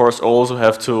would, of course, also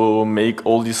have to make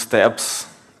all these steps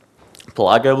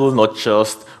pluggable, not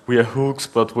just via hooks,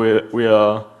 but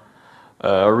via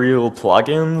real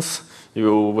plugins.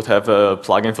 You would have a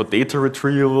plugin for data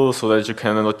retrieval so that you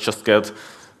can not just get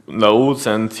nodes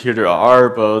and here they are,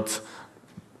 but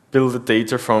build the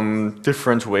data from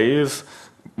different ways,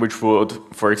 which would,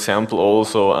 for example,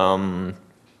 also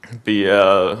be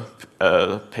a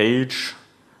page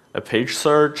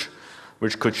search,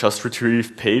 which could just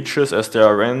retrieve pages as they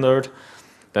are rendered.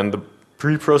 Then the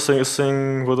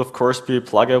pre-processing would of course be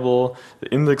pluggable. The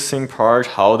indexing part,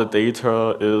 how the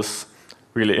data is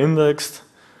really indexed.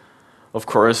 Of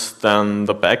course, then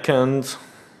the backend,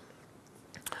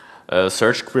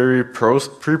 search query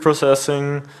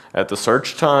pre-processing at the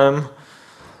search time.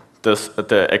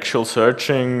 The actual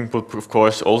searching would of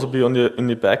course also be in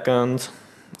the backend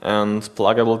and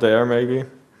pluggable there maybe.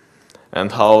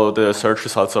 And how the search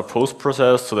results are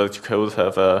post-processed so that you could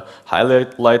have a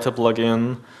highlighter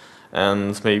plugin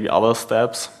and maybe other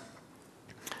steps.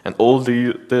 And all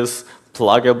this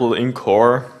pluggable in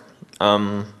core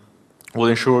will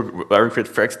ensure very great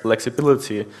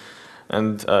flexibility.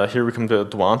 And here we come to the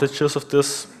advantages of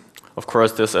this. Of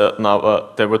course,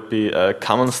 there would be a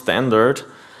common standard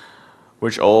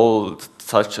which all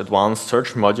such advanced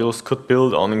search modules could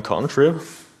build on in Contrib.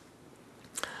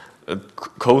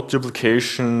 Code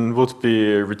duplication would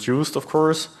be reduced, of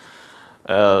course,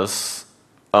 as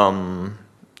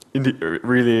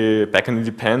really backend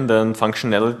independent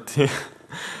functionality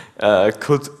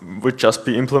would just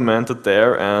be implemented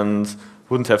there and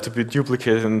wouldn't have to be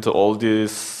duplicated into all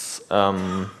these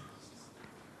other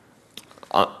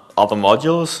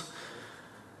modules.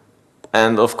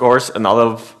 And of course,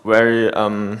 another very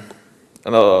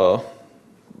another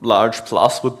large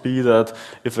plus would be that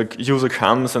if a user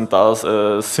comes and does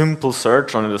a simple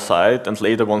search on the site and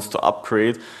later wants to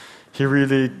upgrade, he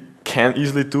really can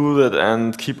easily do that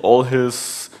and keep all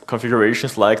his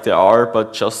configurations like they are,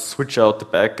 but just switch out the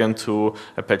backend to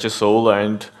Apache Solr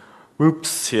and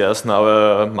whoops, he has now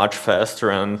a much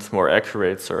faster and more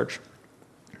accurate search.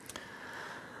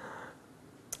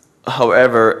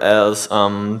 However, as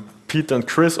Pete and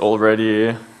Chris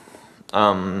already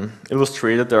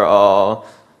illustrated, there are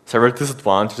several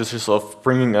disadvantages of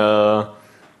bringing a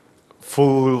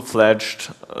full-fledged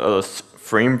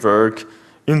framework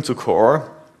into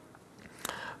core.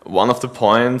 One of the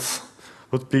points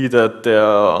would be that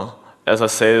there, as I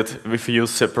said, if you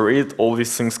separate all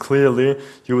these things clearly,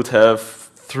 you would have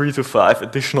 3 to 5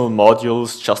 additional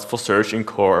modules just for search in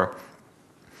core.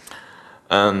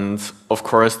 And of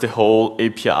course the whole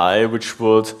API, which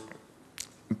would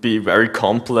be very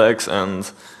complex,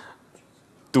 and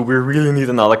do we really need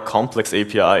another complex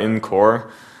API in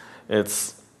core?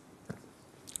 It's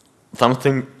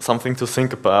something to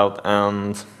think about.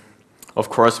 And of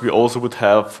course we also would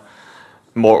have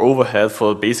more overhead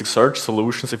for basic search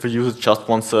solutions if we use it just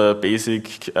once a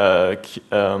basic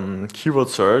keyword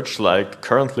search like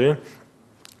currently.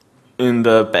 In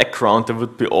the background there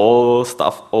would be all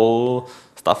stuff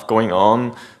going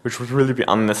on which would really be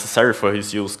unnecessary for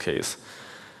his use case.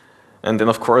 And then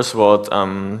of course what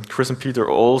Chris and Peter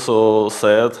also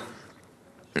said,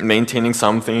 maintaining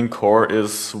something in core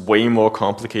is way more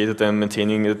complicated than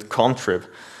maintaining it Contrib.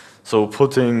 So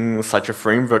putting such a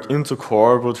framework into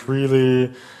core would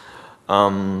really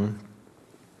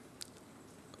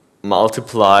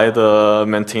multiply the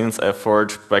maintenance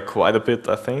effort by quite a bit,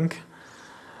 I think.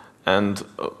 And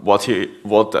what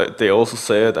they also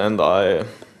said, and I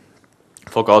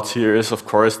forgot here, is of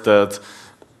course that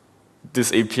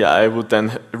this API would then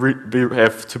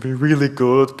have to be really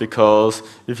good, because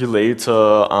if you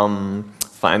later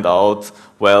find out,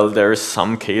 well, there's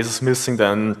some cases missing,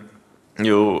 then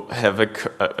you have a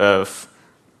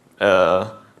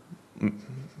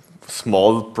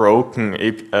small broken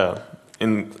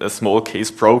in a small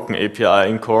case broken API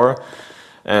in core,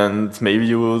 and maybe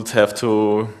you would have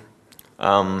to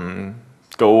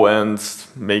go and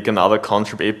make another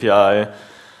Contrib API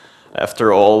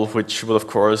after all, which will of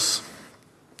course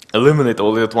eliminate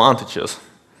all the advantages.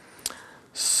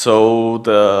 So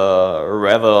the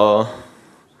rather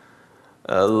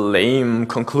lame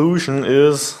conclusion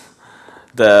is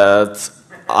that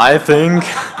I think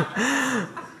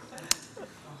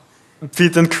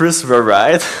Pete and Chris were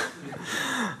right.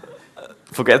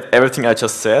 Forget everything I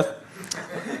just said.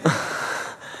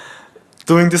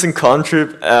 Doing this in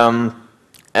Contrib,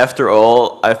 after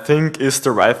all, I think is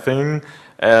the right thing,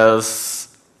 as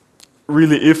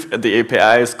really if the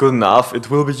API is good enough, it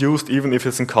will be used even if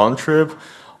it's in Contrib,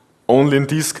 only in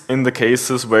the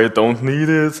cases where you don't need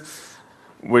it,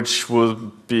 where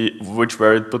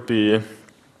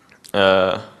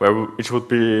it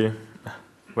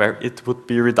would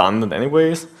be redundant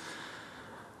anyways.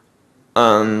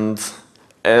 And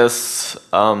as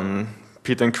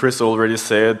Peter and Chris already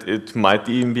said, it might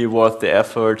even be worth the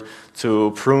effort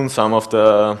to prune some of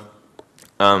the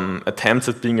attempts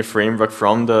at being a framework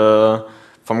from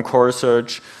core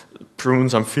search, prune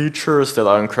some features that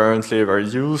aren't currently very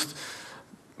used,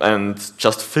 and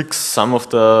just fix some of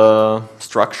the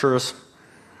structures.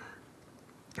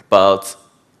 But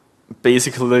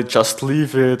basically just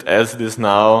leave it as it is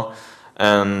now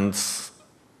and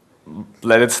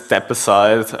let it step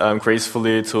aside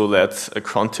gracefully to let a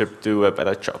cron tip do a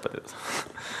better job at it.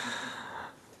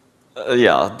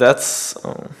 Yeah, that's,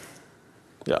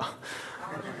 yeah.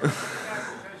 Because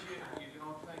you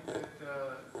don't think that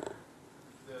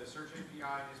the search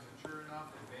API is mature enough,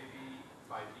 and maybe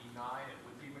by V9 it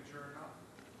would be mature enough?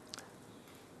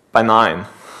 By 9.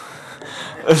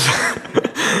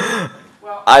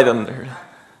 Well, I don't know.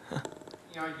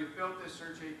 You know, you built this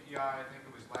search API, I think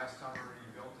it was last summer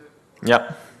you built it.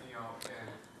 Yeah. You know, and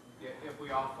if we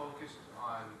all focused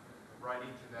on writing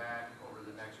to that over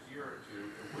the next year or two,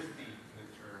 it would be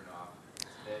mature enough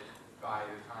that by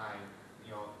the time,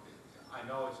 you know, I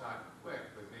know it's not quick,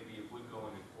 but maybe it would go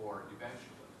into core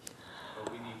eventually. But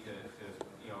we need to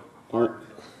you know, harden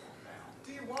it now.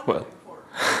 Do you want Well. it in core?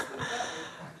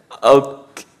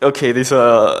 Okay, these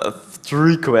are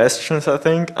 3 questions, I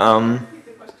think. Repeat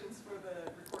the questions for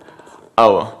the recording.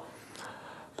 Oh,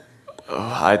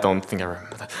 I don't think I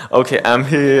remember that. Okay,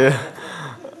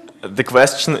 the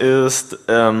question is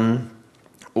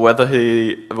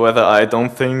whether I don't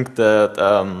think that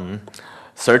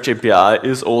Search API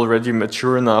is already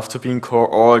mature enough to be in core,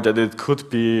 or that it could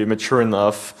be mature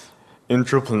enough in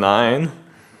Drupal 9,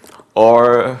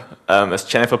 or as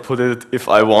Jennifer put it, if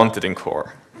I want it in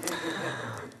core.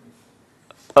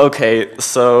 Okay,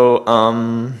 so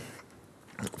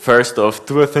first off,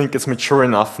 do I think it's mature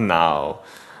enough now?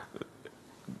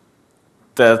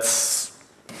 That's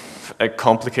a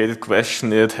complicated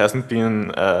question. It hasn't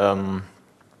been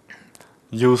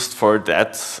used for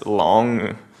that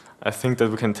long. I think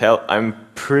that we can tell. I'm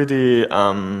pretty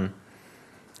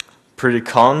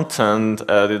content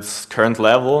at its current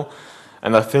level,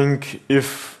 and I think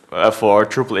if for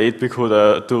Drupal 8 we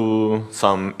could do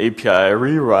some API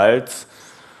rewrites,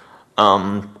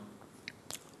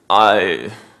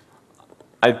 I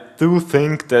do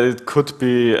think that it could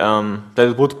be that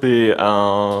it would be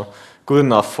good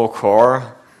enough for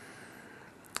core,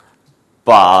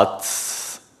 but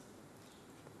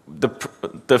the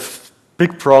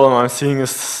big problem I'm seeing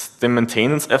is the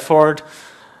maintenance effort,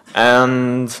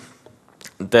 and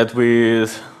that we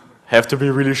have to be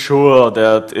really sure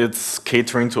that it's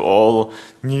catering to all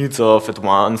needs of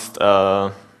advanced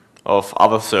of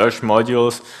other search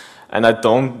modules. And I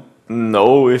don't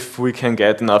know if we can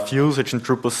get enough usage in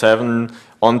Drupal 7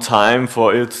 on time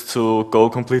for it to go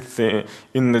completely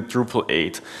in the Drupal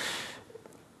 8.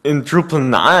 In Drupal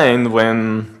 9,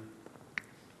 when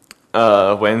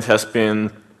it has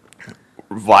been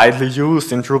widely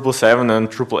used in Drupal 7 and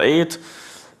Drupal 8,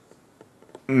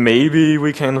 maybe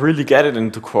we can really get it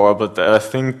into core, but I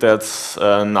think that's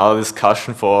now a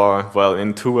discussion for, well,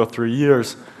 in 2 or 3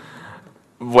 years.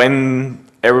 When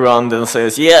everyone then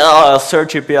says, yeah,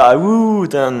 Search API, woo,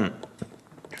 then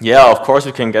yeah, of course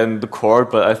we can get into core,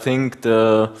 but I think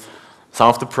some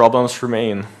of the problems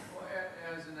remain. Well,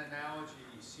 as an analogy,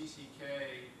 CCK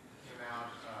came out,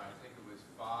 I think it was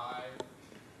 5,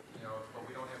 you know, but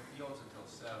we don't have fields until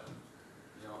 7.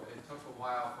 You know, it took a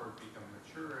while for it to become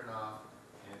mature enough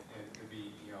and to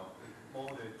be, you know,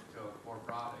 molded to a core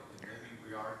product. And maybe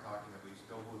we are talking that we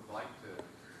still would like to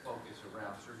focus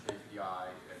around Search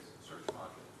API as search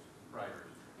module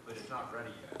writers, but it's not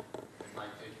ready yet. It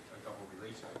might take a couple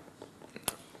releases.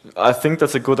 I think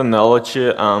that's a good analogy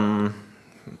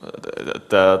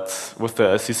that with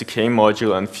the CCK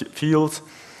module and fields,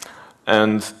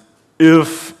 and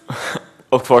if,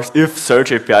 of course, if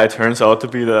Search API turns out to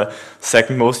be the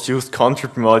second most used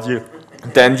contrib module,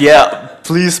 then yeah,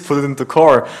 please put it into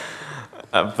core.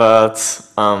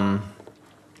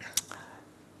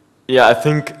 Yeah, I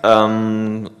think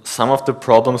some of the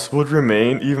problems would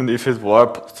remain even if it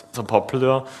were so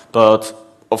popular, but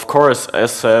of course,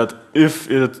 as said, if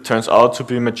it turns out to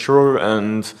be mature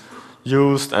and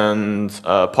used and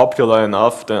popular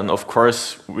enough, then of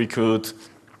course we could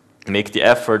make the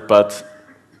effort, but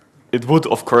it would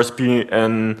of course be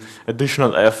an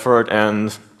additional effort,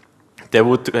 and there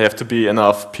would have to be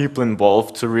enough people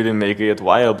involved to really make it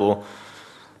viable.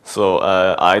 So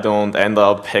I don't end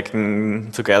up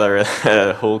hacking together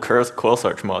a whole core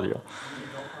search module. You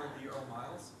don't earn the Earl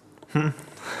Miles? You don't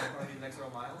earn the next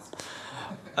Earl Miles?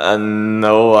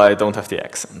 No, I don't have the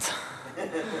accent.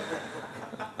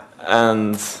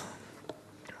 And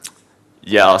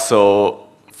yeah, so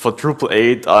for Drupal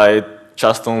 8, I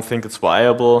just don't think it's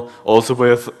viable. Also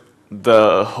with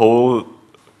the whole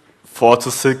 4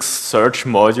 to 6 search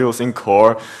modules in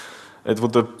core, it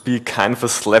would be kind of a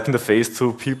slap in the face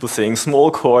to people saying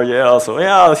small core, yeah, so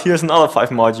yeah, here's another 5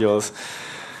 modules.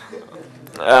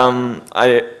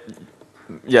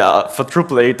 Yeah, for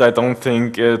Drupal 8 I don't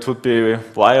think it would be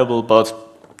viable, but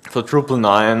for Drupal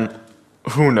 9,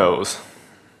 who knows?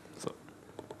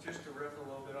 Just to riff a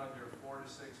little bit on your 4 to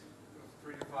 6,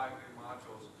 3 to 5 new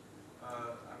modules,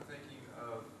 I'm thinking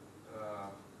of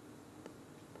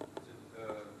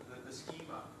the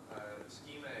schema.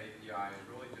 Schema API is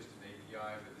really just an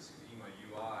API, but the schema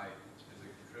UI is a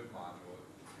contrib module.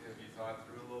 Have you thought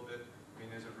through a little bit? I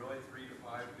mean, is it really 3 to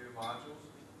 5 new modules,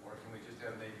 or can we just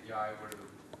have an API where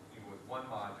with one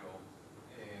module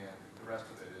and the rest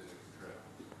of it is a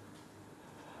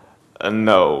contrib?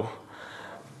 No.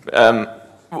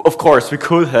 Of course, we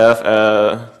could have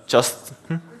just...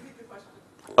 Repeat the question.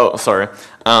 Oh, sorry.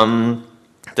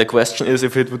 The question is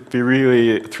if it would be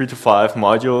really 3 to 5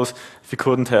 modules, if you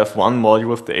couldn't have one module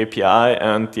with the API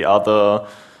and the other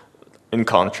in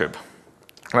contrib,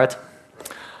 right?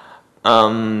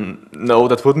 No,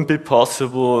 that wouldn't be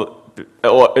possible,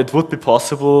 or it would be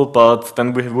possible, but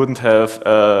then we wouldn't have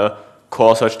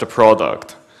core search the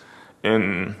product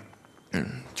in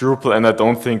Drupal, and I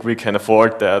don't think we can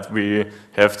afford that. We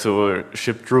have to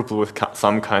ship Drupal with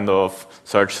some kind of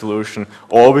search solution,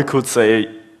 or we could say,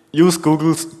 use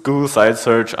Google site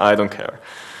search, I don't care.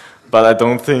 But I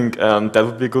don't think that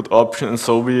would be a good option, and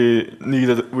so we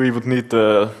would need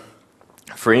the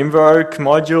framework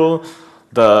module,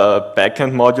 the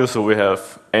backend module, so we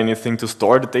have anything to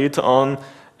store the data on,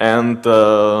 and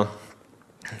the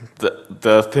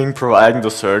thing providing the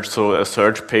search, so a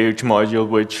search page module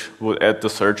which would add the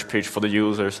search page for the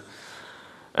users.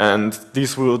 And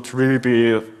these would really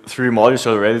be 3 modules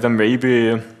already. Then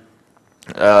maybe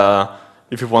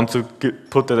if you want to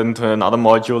put that into another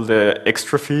module, the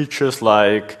extra features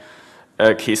like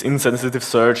case insensitive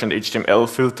search and HTML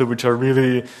filter, which are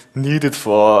really needed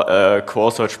for a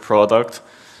core search product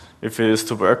if it is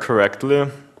to work correctly.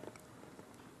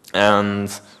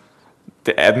 And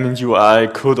the admin UI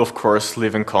could, of course,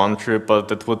 live in contrib, but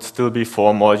that would still be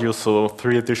 4 modules, so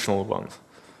 3 additional ones.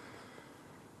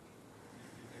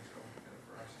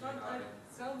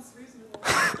 Sounds reasonable.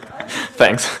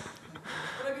 Thanks.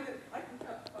 But I mean, I can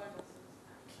cut 5 lessons.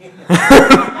 I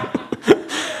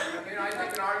mean, I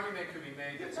think an argument could be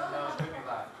made that some of those could be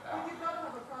left But out. you've got to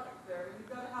have a product there, and you've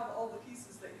got to have all the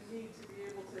pieces that you need to be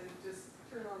able to just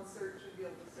turn on search and be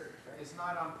able to search, right? It's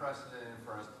not unprecedented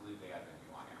for us to leave the admin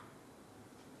UI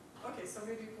out. Okay, so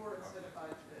maybe 4 instead of 5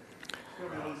 today.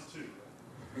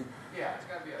 Yeah, it's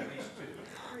got to be at least 2,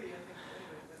 3, I think,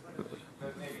 anyway, that's what it is.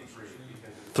 but maybe 3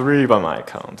 because it's 3 by my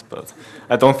count, but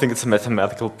I don't think it's a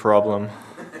mathematical problem.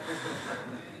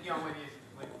 you know,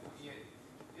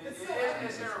 is there a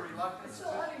It's reluctance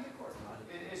still to, adding to course.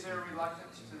 is there a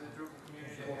reluctance to the Drupal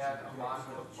community to add a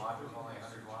module with modules only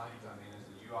 100 lines? I mean, is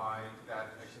the UI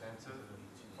that extensive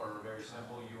for a very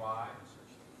simple UI?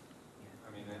 I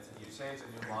mean, you say it's a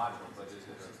new module, but is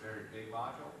it a very big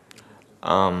module?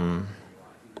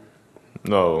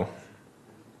 No.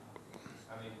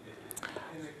 I mean,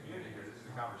 in the community here, this is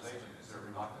a conversation, is there a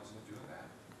reluctance to doing that?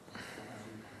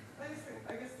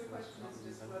 I guess the question is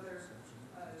just whether,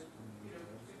 you know,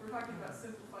 if we're talking about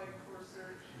simplifying core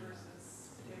search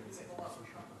versus making it a lot more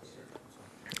complicated.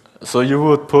 So you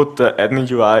would put the admin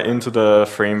UI into the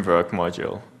framework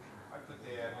module. I put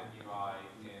the admin UI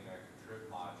in a contrib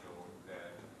module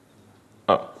that,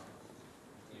 Oh,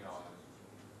 you know,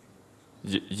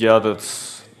 yeah,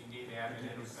 that's... if you need the admin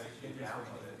interface, you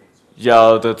download it.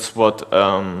 Yeah, that's what... That's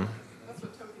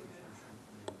what token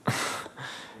did.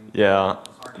 Yeah,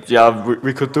 yeah,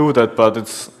 we could do that, but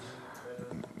it's...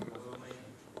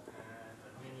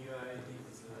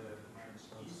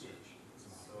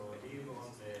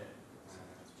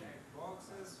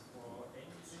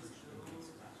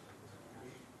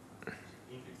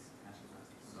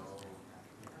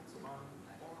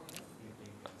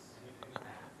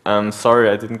 I'm sorry,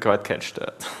 I didn't quite catch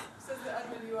that. It says the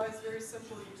admin UI is very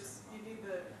simple, you need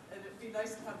and it'd be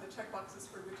nice to have the checkboxes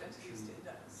for which entities to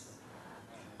index.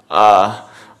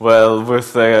 Well,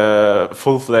 with a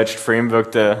full-fledged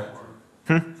framework, the...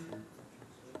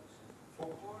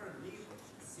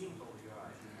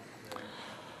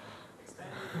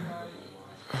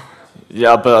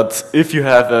 Yeah, but if you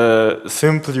have a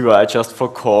simple UI just for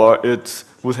core, it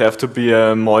would have to be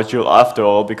a module after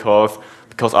all, because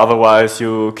otherwise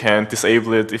you can't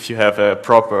disable it if you have a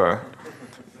proper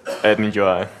admin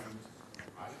UI.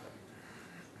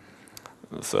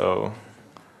 So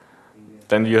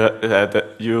then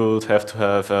you'd have to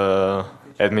have a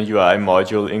admin UI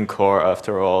module in core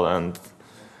after all, and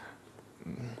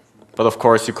But of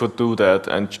course, you could do that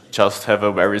and just have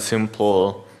a very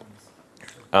simple,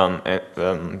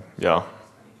 yeah,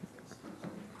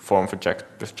 form for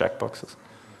with checkboxes.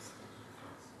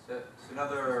 So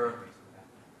another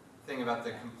thing about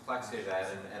the complexity of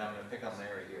that, and I'm going to pick on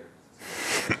Larry here.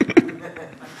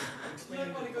 You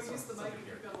might want to go use the mic if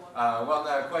you've got a lot. Well,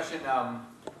 the question,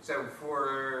 so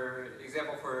for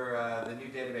example, for the new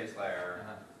database layer,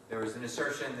 there was an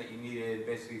assertion that you needed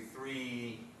basically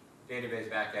 3 database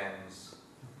backends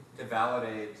to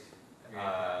validate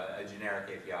a generic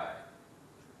API.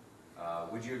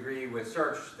 Would you agree with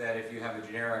search that if you have a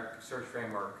generic search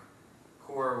framework,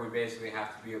 core would basically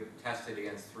have to be tested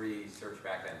against 3 search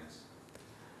backends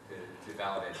to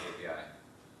validate the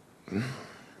API?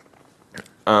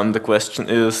 The question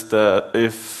is that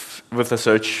if with a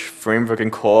search framework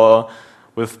in core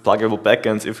with pluggable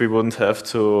backends, if we wouldn't have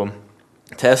to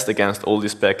test against all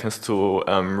these backends to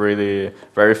really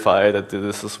verify that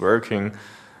this is working,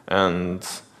 and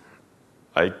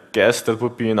I guess that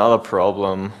would be another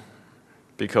problem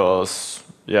because,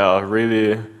 yeah,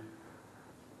 really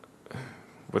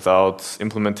without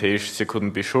implementations you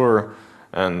couldn't be sure,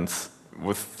 and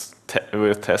with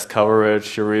test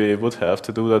coverage you really would have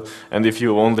to do that. And if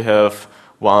you only have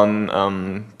one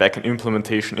backend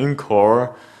implementation in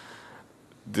core,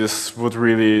 this would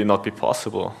really not be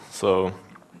possible. So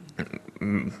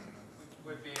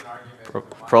Would be an argument.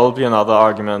 probably another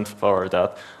argument for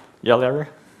that. Yeah, Larry?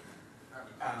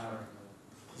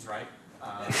 He's right.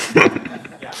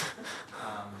 Yeah.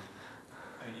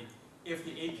 I mean, if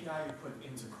the API we put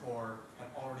into core had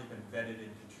already been vetted in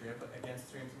contrib against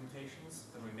 3 implementations,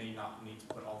 then we may not need to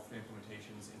put all 3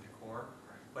 implementations into core.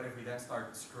 But if we then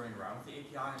start screwing around with the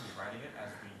API and rewriting it,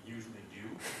 as we usually do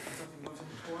when something moves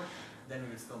into core, then we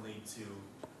would still need to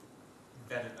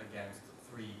vet it against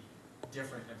 3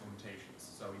 different implementations.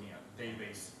 So we need a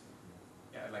database,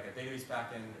 like a database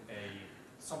backend,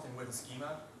 something with a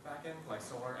schema backend like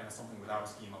Solar, and something without a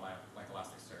schema like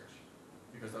Elasticsearch,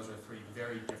 because those are 3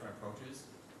 very different approaches.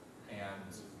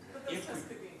 And But those if tests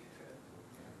we, could be good.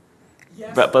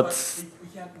 yes, But but we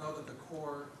can't know that the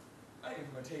core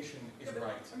implementation is Yeah, but,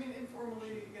 right. I mean,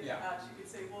 informally, you get Yeah. a patch, you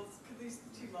could say, well, could these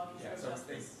 2 modules Yeah, go so test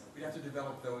this? we'd have to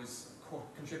develop those core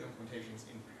contrib implementations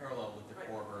in parallel with the Right.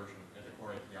 core version of the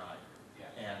core API.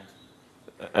 And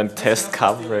And test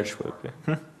coverage would be.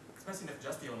 especially if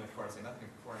just dealing with core, so nothing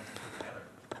core and put together.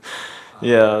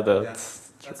 Yeah,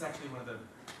 that's That's actually one of the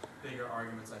bigger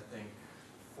arguments, I think,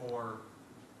 for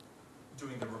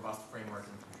doing the robust framework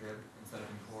in contrib instead of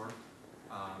in core,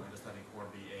 and just having core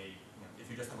be if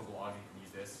you just have a blog, you can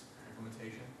use this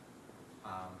implementation.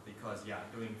 Because, yeah,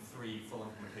 doing 3 full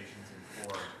implementations in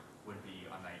core would be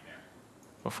a nightmare.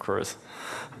 of course.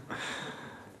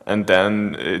 And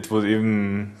then it would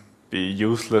even be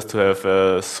useless to have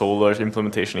a Solar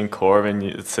implementation in core when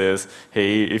it says,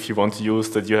 hey, if you want to use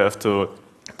that, you have to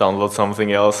download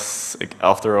something else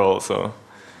after all. So.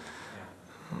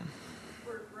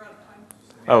 We're out of time.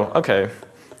 Oh, okay.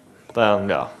 Then,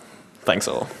 yeah. Thanks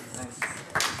all.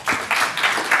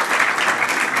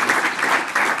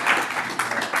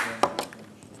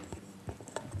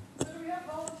 So do we have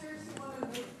volunteers who want to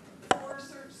make the core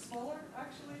search smaller,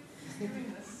 actually? Who's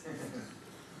doing this?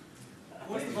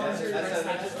 What's the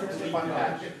That's a fun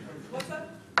patch. What's that?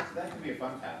 That could be a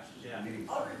fun patch. Yeah.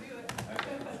 I'll review it.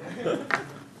 Yeah.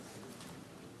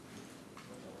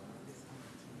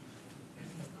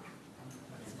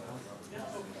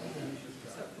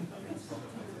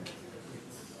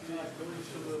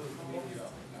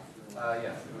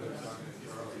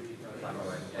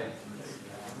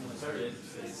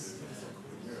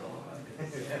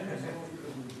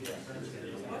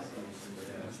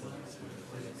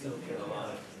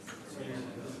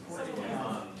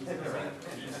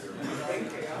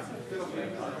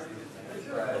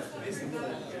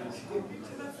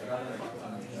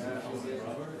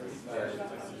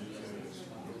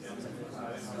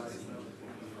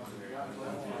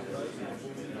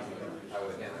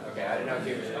 Okay, I didn't know if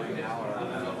he was coming now or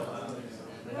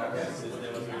okay.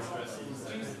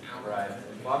 Right.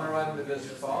 Well, I'm gonna run the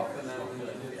business off, and then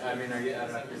I mean, are you? I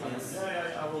don't know if you're coming.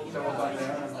 Yeah, I will. Someone's on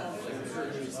there.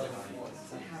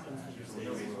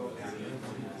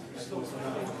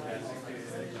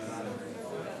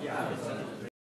 Yeah.